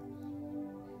gift.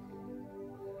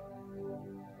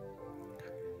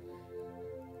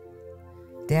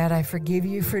 Dad, I forgive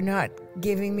you for not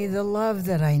giving me the love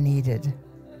that I needed.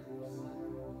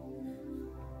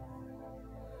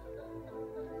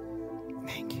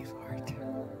 Thank you, Lord.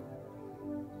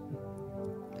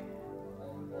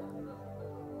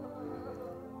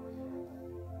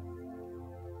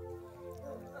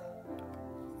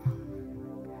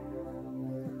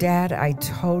 Dad, I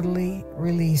totally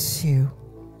release you.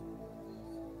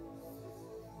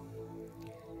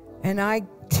 And I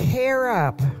tear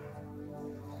up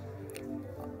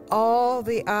all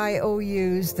the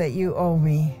IOUs that you owe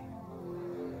me.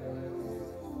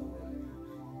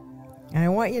 And I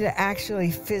want you to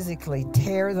actually physically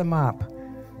tear them up.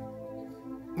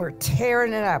 We're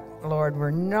tearing it up, Lord.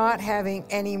 We're not having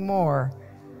any more.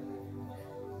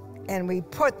 And we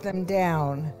put them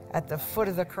down at the foot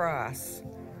of the cross.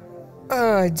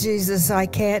 Oh, Jesus, I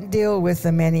can't deal with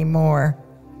them anymore.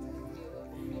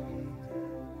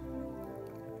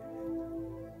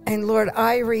 And Lord,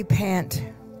 I repent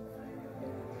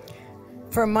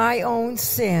for my own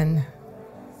sin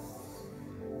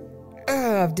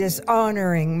of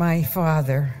dishonoring my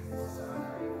father.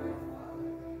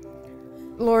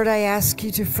 Lord, I ask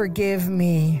you to forgive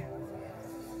me.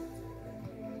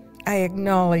 I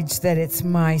acknowledge that it's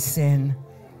my sin.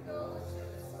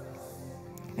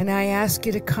 And I ask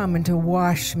you to come and to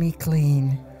wash me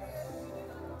clean.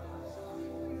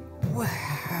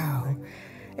 Wow.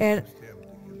 And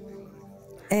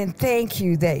thank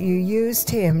you that you used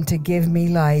him to give me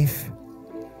life.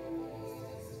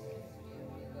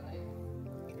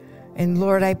 And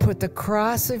Lord, I put the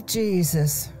cross of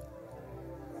Jesus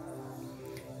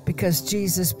because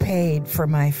Jesus paid for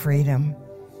my freedom.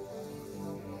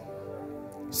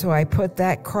 So I put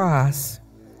that cross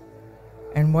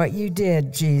and what you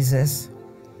did, Jesus,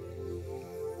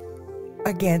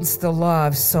 against the law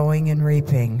of sowing and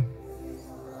reaping.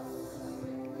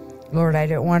 Lord, I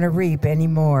don't want to reap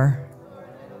anymore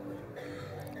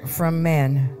from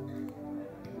men.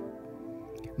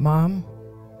 Mom,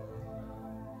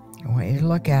 I want you to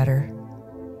look at her.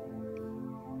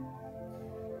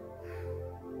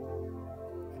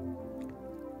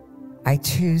 I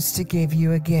choose to give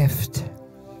you a gift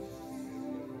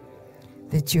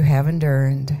that you haven't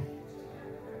earned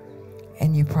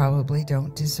and you probably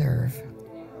don't deserve.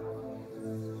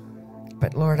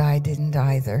 But Lord, I didn't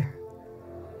either.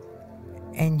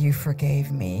 And you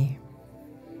forgave me.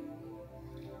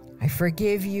 I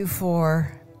forgive you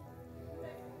for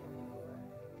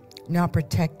not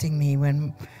protecting me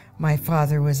when my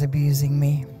father was abusing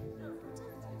me.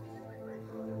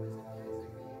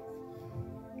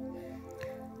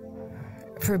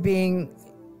 For being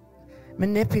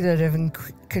manipulative and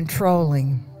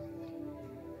controlling.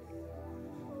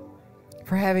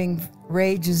 For having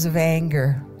rages of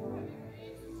anger.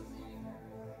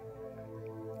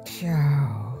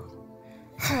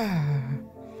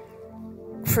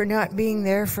 For not being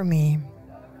there for me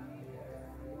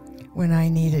when I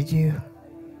needed you.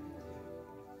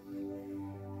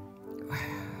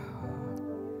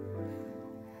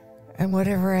 And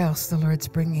whatever else the Lord's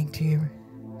bringing to you.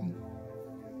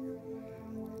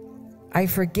 I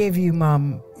forgive you,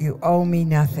 Mom. You owe me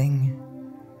nothing.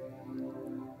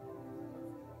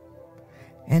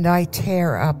 And I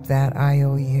tear up that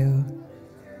IOU.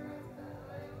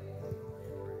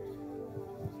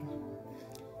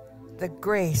 The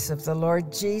grace of the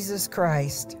Lord Jesus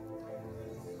Christ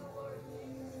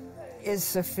is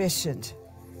sufficient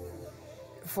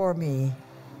for me.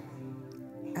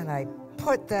 And I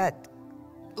put that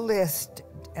list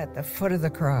at the foot of the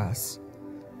cross.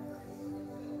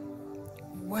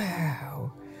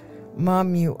 Wow.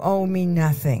 Mom, you owe me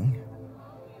nothing.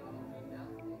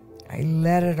 I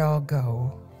let it all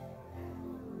go.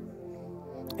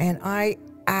 And I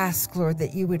ask, Lord,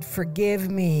 that you would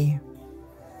forgive me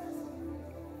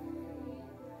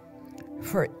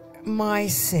for my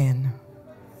sin,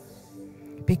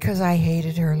 because I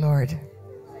hated her, Lord.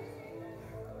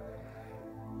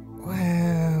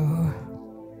 Wow.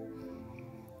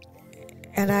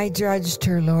 And I judged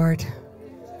her, Lord.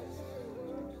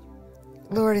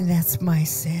 Lord, and that's my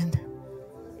sin.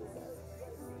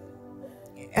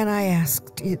 And I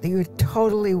asked you that you would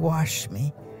totally wash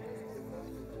me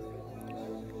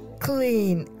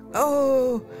clean.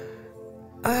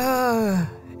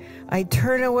 I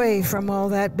turn away from all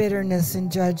that bitterness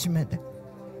and judgment.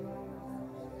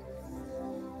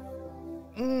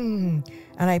 And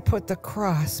I put the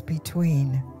cross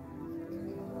between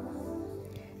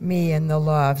me and the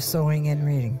law of sowing and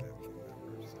reading.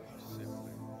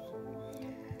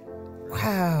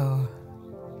 Wow.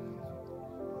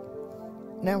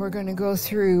 Now we're going to go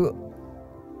through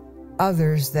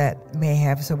others that may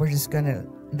have, so we're just going to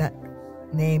not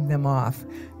name them off.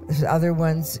 There's other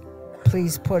ones,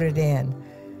 please put it in.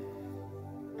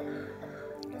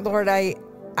 Lord, I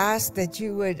ask that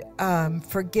you would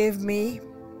forgive me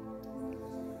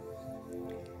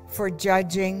for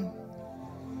judging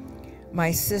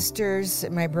my sisters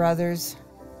and my brothers,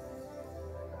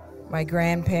 my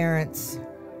grandparents,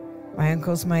 my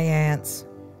uncles, my aunts,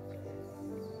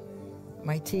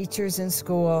 my teachers in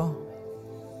school,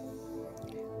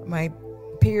 my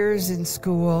peers in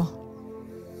school,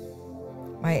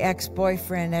 my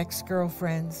ex-boyfriend,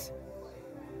 ex-girlfriends,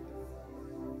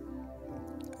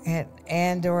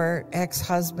 and or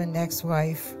ex-husband,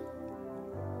 ex-wife,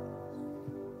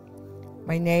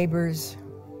 my neighbors,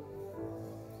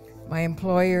 my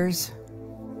employers,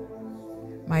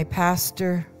 my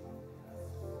pastor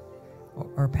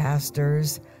or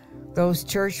pastors, those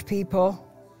church people,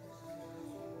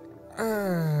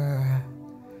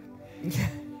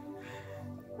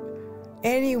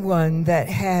 anyone that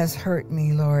has hurt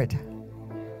me, Lord,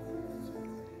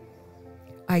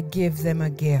 I give them a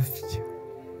gift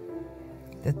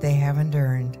that they haven't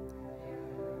earned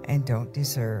and don't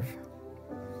deserve.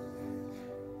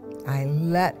 I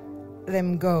let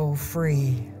them go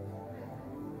free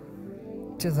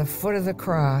to the foot of the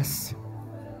cross.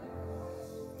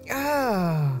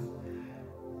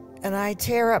 And I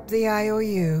tear up the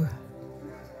IOU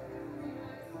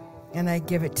and I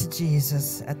give it to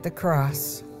Jesus at the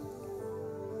cross.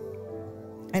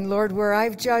 And Lord, where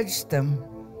I've judged them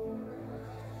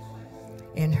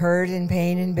in hurt and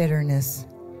pain and bitterness,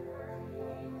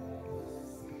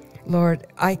 Lord,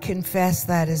 I confess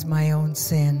that is my own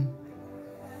sin.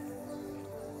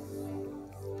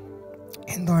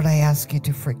 And Lord, I ask you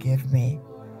to forgive me.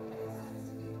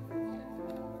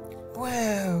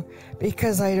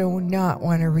 because I do not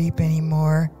want to reap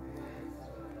anymore.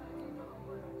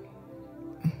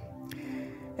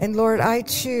 And Lord, I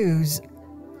choose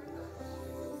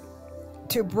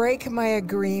to break my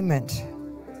agreement,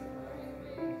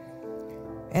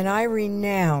 and I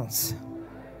renounce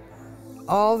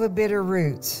all the bitter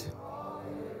roots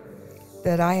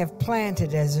that I have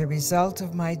planted as a result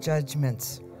of my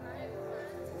judgments.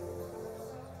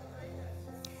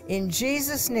 In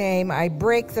Jesus' name, I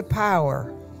break the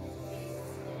power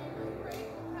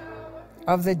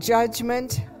of the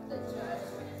judgment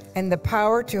and the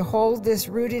power to hold this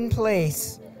root in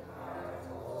place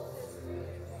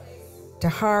to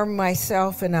harm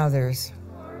myself and others.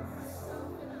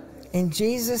 In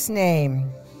Jesus'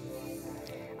 name,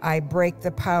 I break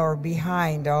the power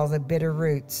behind all the bitter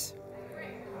roots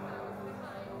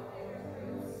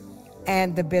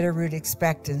and the bitter root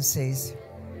expectancies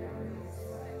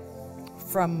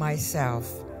from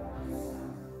myself.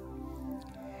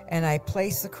 And I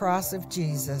place the cross of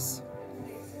Jesus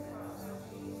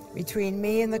between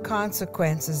me and the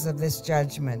consequences of this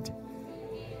judgment,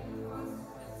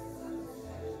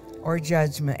 or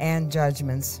judgment and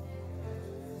judgments.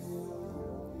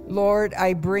 Lord,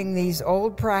 I bring these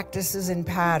old practices and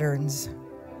patterns.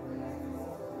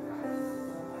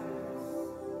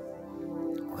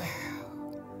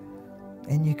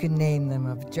 And you can name them,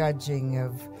 of judging,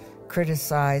 of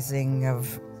criticizing,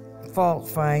 of fault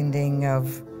finding,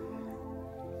 of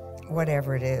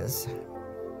whatever it is,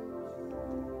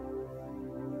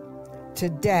 to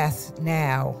death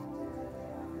now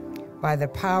by the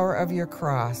power of your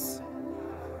cross.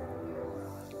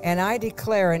 And I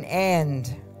declare an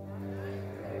end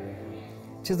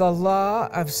to the law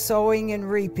of sowing and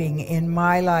reaping in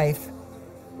my life.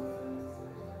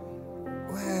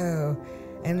 Whoa.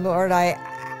 And Lord, I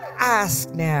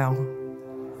ask now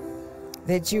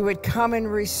that you would come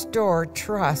and restore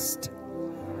trust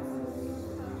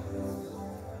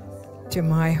to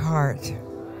my heart.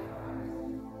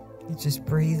 You just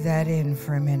breathe that in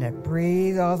for a minute.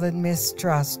 Breathe all the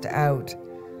mistrust out.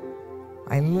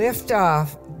 I lift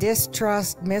off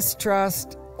distrust,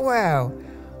 mistrust. Wow.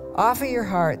 Off of your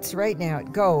hearts right now.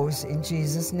 It goes in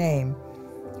Jesus' name.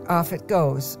 Off it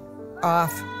goes.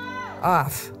 Off,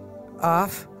 off,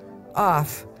 off,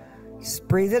 off. Just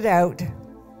breathe it out.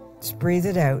 Just breathe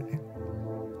it out.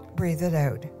 Breathe it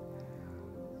out.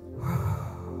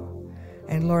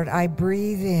 And Lord, I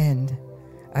breathe in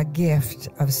a gift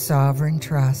of sovereign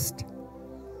trust.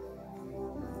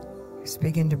 Just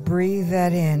begin to breathe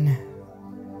that in.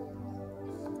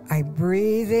 I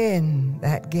breathe in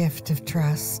that gift of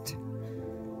trust.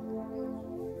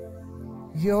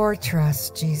 Your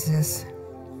trust, Jesus.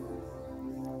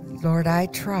 Lord, I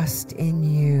trust in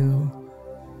you.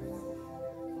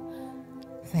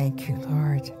 Thank you,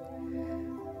 Lord.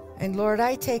 And Lord,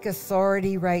 I take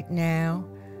authority right now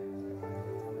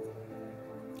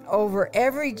over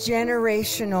every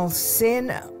generational sin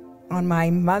on my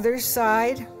mother's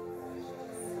side,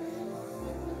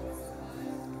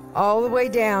 all the way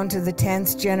down to the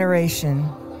 10th generation.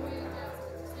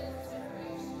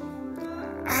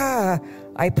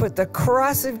 I put the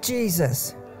cross of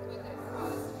Jesus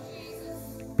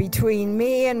between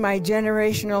me and my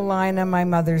generational line on my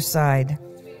mother's side.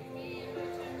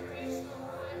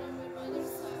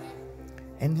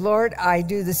 And Lord, I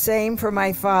do the same for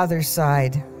my father's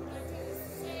side.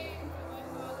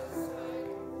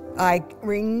 I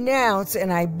renounce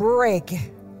and I break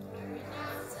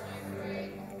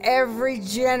every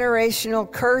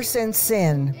generational curse and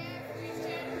sin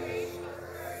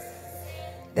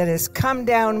that has come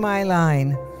down my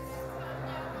line.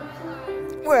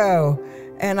 Whoa.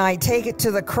 And I take it to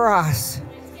the cross.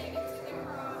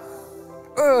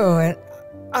 Oh, and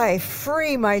I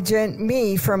free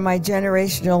me from my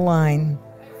generational line.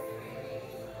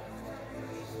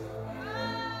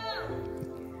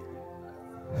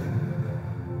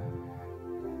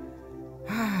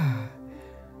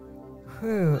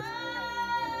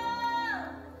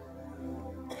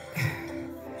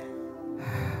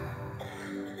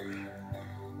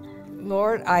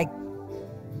 Lord, I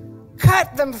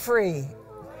cut them free.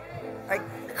 I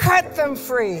cut them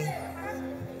free.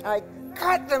 I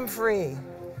cut them free.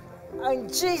 In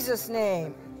Jesus'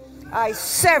 name, I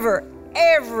sever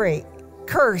every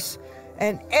curse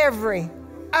and every,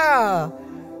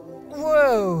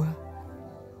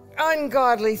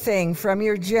 ungodly thing from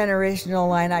your generational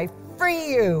line. I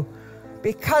free you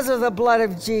because of the blood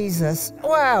of Jesus.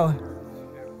 Wow.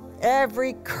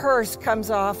 Every curse comes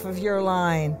off of your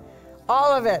line.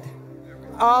 All of it.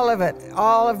 All of it.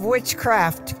 All of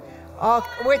witchcraft. All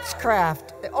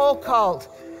witchcraft. The occult.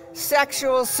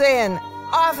 Sexual sin.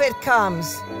 Off it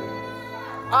comes.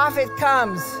 Off it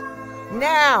comes.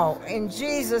 Now, in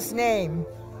Jesus' name.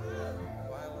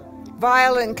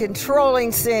 Violent,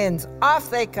 controlling sins. Off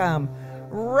they come.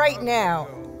 Right now.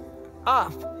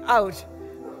 Off. Out.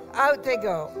 Out they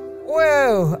go.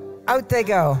 Whoa. Out they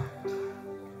go.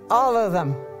 All of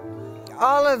them.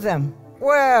 All of them.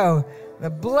 Whoa. The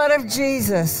blood of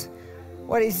Jesus,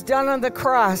 what he's done on the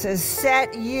cross, has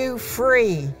set you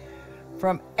free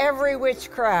from every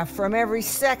witchcraft, from every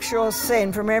sexual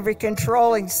sin, from every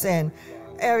controlling sin,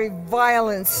 every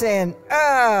violent sin,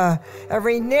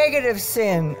 every negative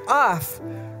sin. Off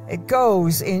it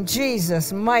goes in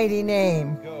Jesus' mighty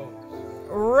name.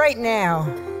 Right now.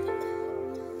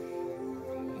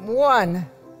 One,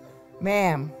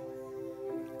 ma'am,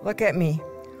 look at me.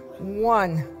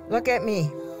 One, look at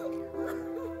me.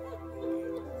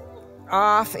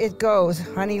 Off it goes.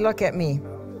 Honey, look at me.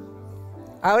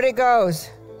 Out it goes.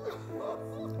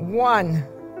 1,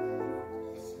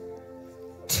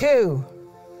 2,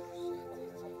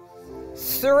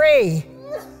 3.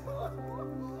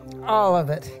 All of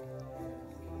it.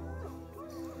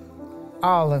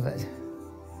 All of it.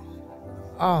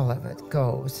 All of it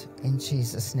goes in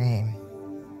Jesus' name.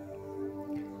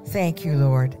 Thank you,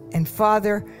 Lord. And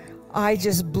Father, I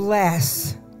just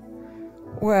bless,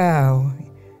 wow,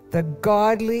 the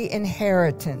godly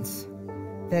inheritance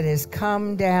that has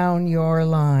come down your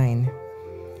line.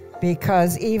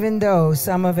 Because even though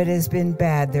some of it has been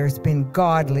bad, there's been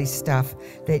godly stuff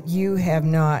that you have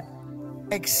not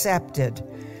accepted.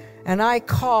 And I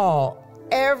call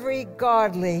every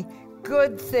godly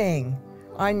good thing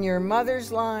on your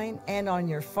mother's line and on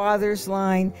your father's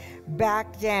line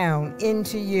back down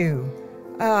into you.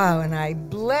 Oh, and I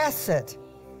bless it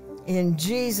in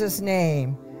Jesus'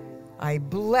 name. I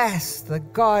bless the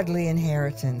godly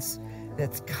inheritance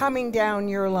that's coming down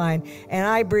your line, and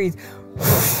I breathe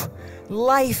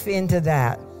life into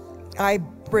that. I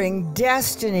bring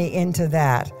destiny into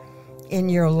that in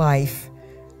your life.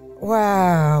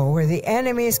 Wow, where the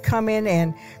enemies come in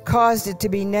and caused it to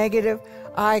be negative,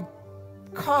 I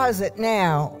cause it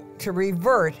now to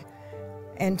revert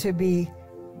and to be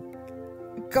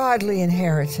godly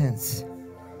inheritance.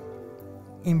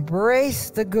 Embrace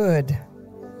the good.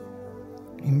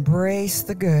 Embrace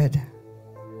the good.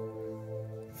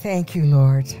 Thank you,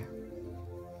 Lord.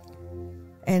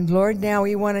 And Lord, now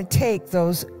we want to take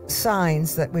those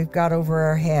signs that we've got over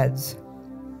our heads,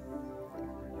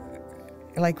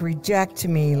 like reject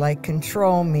me, like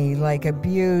control me, like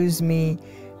abuse me,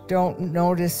 don't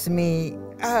notice me,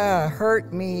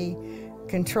 hurt me,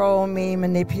 control me,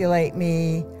 manipulate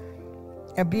me,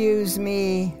 abuse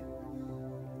me,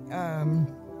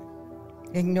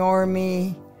 ignore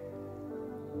me.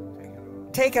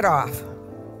 Take it off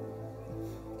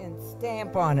and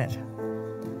stamp on it.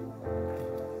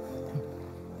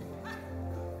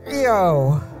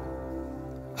 Yo.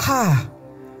 Ha.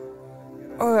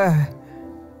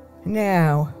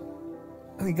 Now,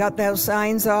 we got those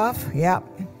signs off? Yep.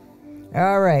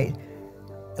 All right.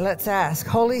 Let's ask.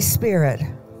 Holy Spirit,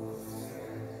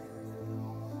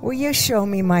 will you show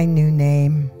me my new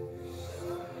name?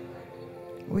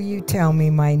 Will you tell me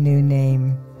my new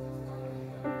name?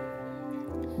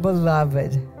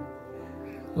 Beloved,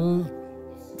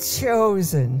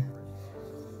 chosen,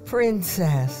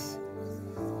 princess,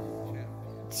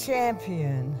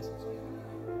 champion,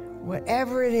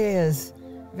 whatever it is,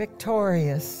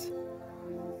 victorious,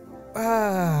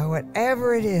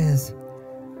 whatever it is.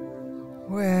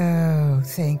 Wow,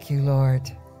 thank you, Lord.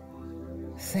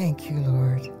 Thank you,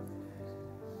 Lord.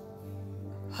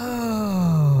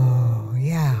 Oh,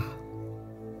 yeah.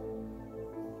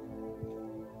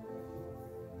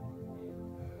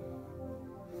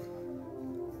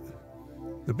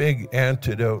 The big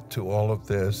antidote to all of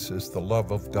this is the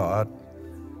love of God.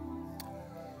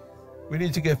 We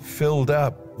need to get filled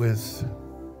up with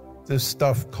this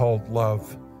stuff called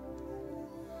love.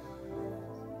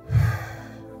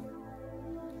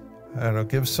 I don't know,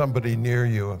 give somebody near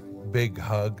you a big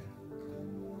hug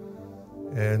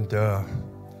and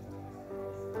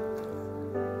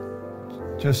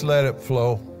just let it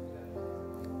flow.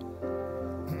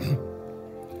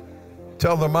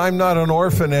 Tell them I'm not an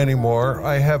orphan anymore.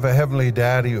 I have a heavenly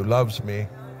daddy who loves me.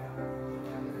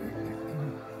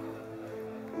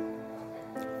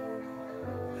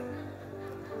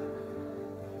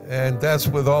 And that's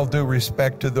with all due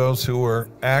respect to those who are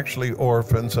actually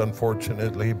orphans,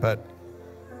 unfortunately, but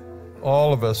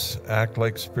all of us act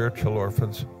like spiritual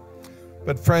orphans.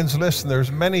 But friends, listen,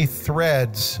 there's many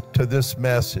threads to this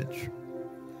message.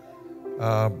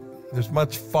 There's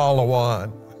much follow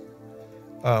on.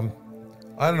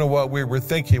 I don't know what we were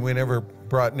thinking. We never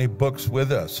brought any books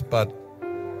with us, but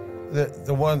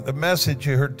The message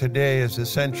you heard today is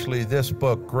essentially this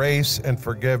book, Grace and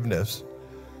Forgiveness.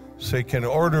 So you can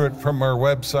order it from our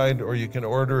website, or you can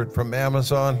order it from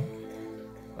Amazon,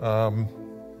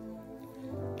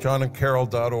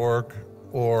 johnandcarol.org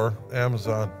or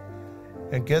Amazon,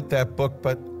 and get that book.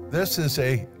 But this is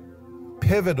a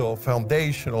pivotal,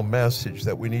 foundational message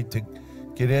that we need to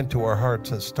get into our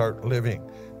hearts and start living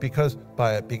because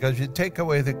you take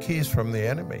away the keys from the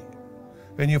enemy.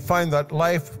 And you find that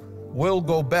life will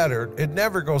go better. It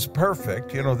never goes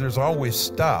perfect. You know, there's always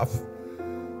stuff.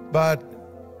 But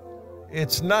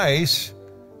it's nice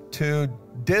to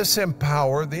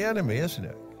disempower the enemy, isn't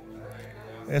it?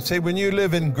 And say, when you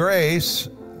live in grace,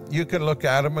 you can look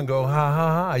at him and go, ha, ha,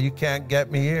 ha, you can't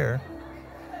get me here.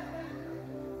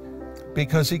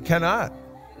 Because he cannot.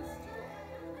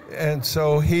 And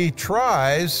so he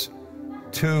tries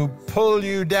to pull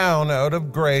you down out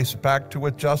of grace back to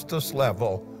a justice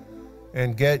level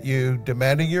and get you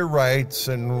demanding your rights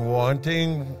and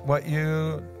wanting what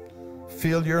you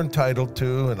feel you're entitled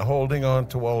to and holding on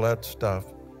to all that stuff.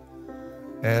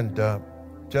 And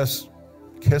just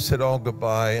kiss it all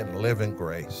goodbye and live in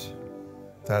grace.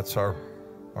 That's our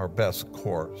best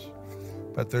course.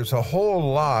 But there's a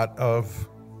whole lot of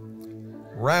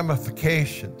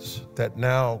ramifications that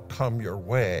now come your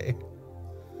way.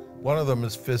 One of them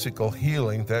is physical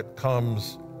healing that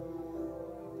comes,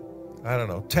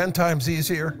 10 times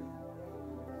easier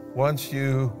once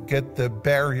you get the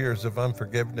barriers of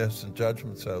unforgiveness and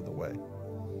judgments out of the way.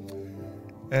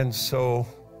 And so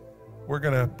we're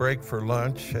going to break for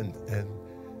lunch, and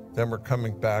then we're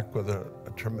coming back with a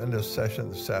tremendous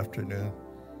session this afternoon.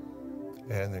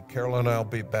 And then Carol and I will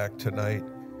be back tonight.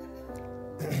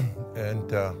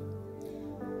 And I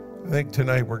think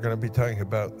tonight we're going to be talking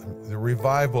about the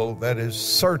revival that is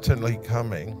certainly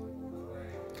coming.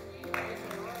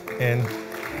 And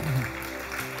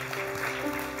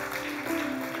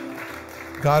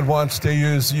God wants to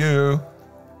use you,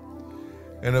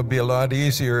 and it'll be a lot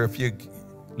easier if you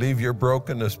leave your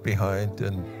brokenness behind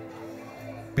and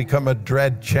become a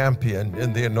dread champion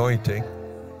in the anointing.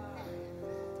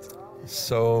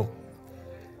 So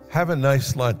have a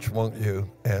nice lunch, won't you?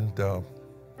 And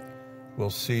we'll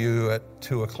see you at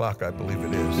 2 o'clock, I believe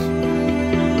it is.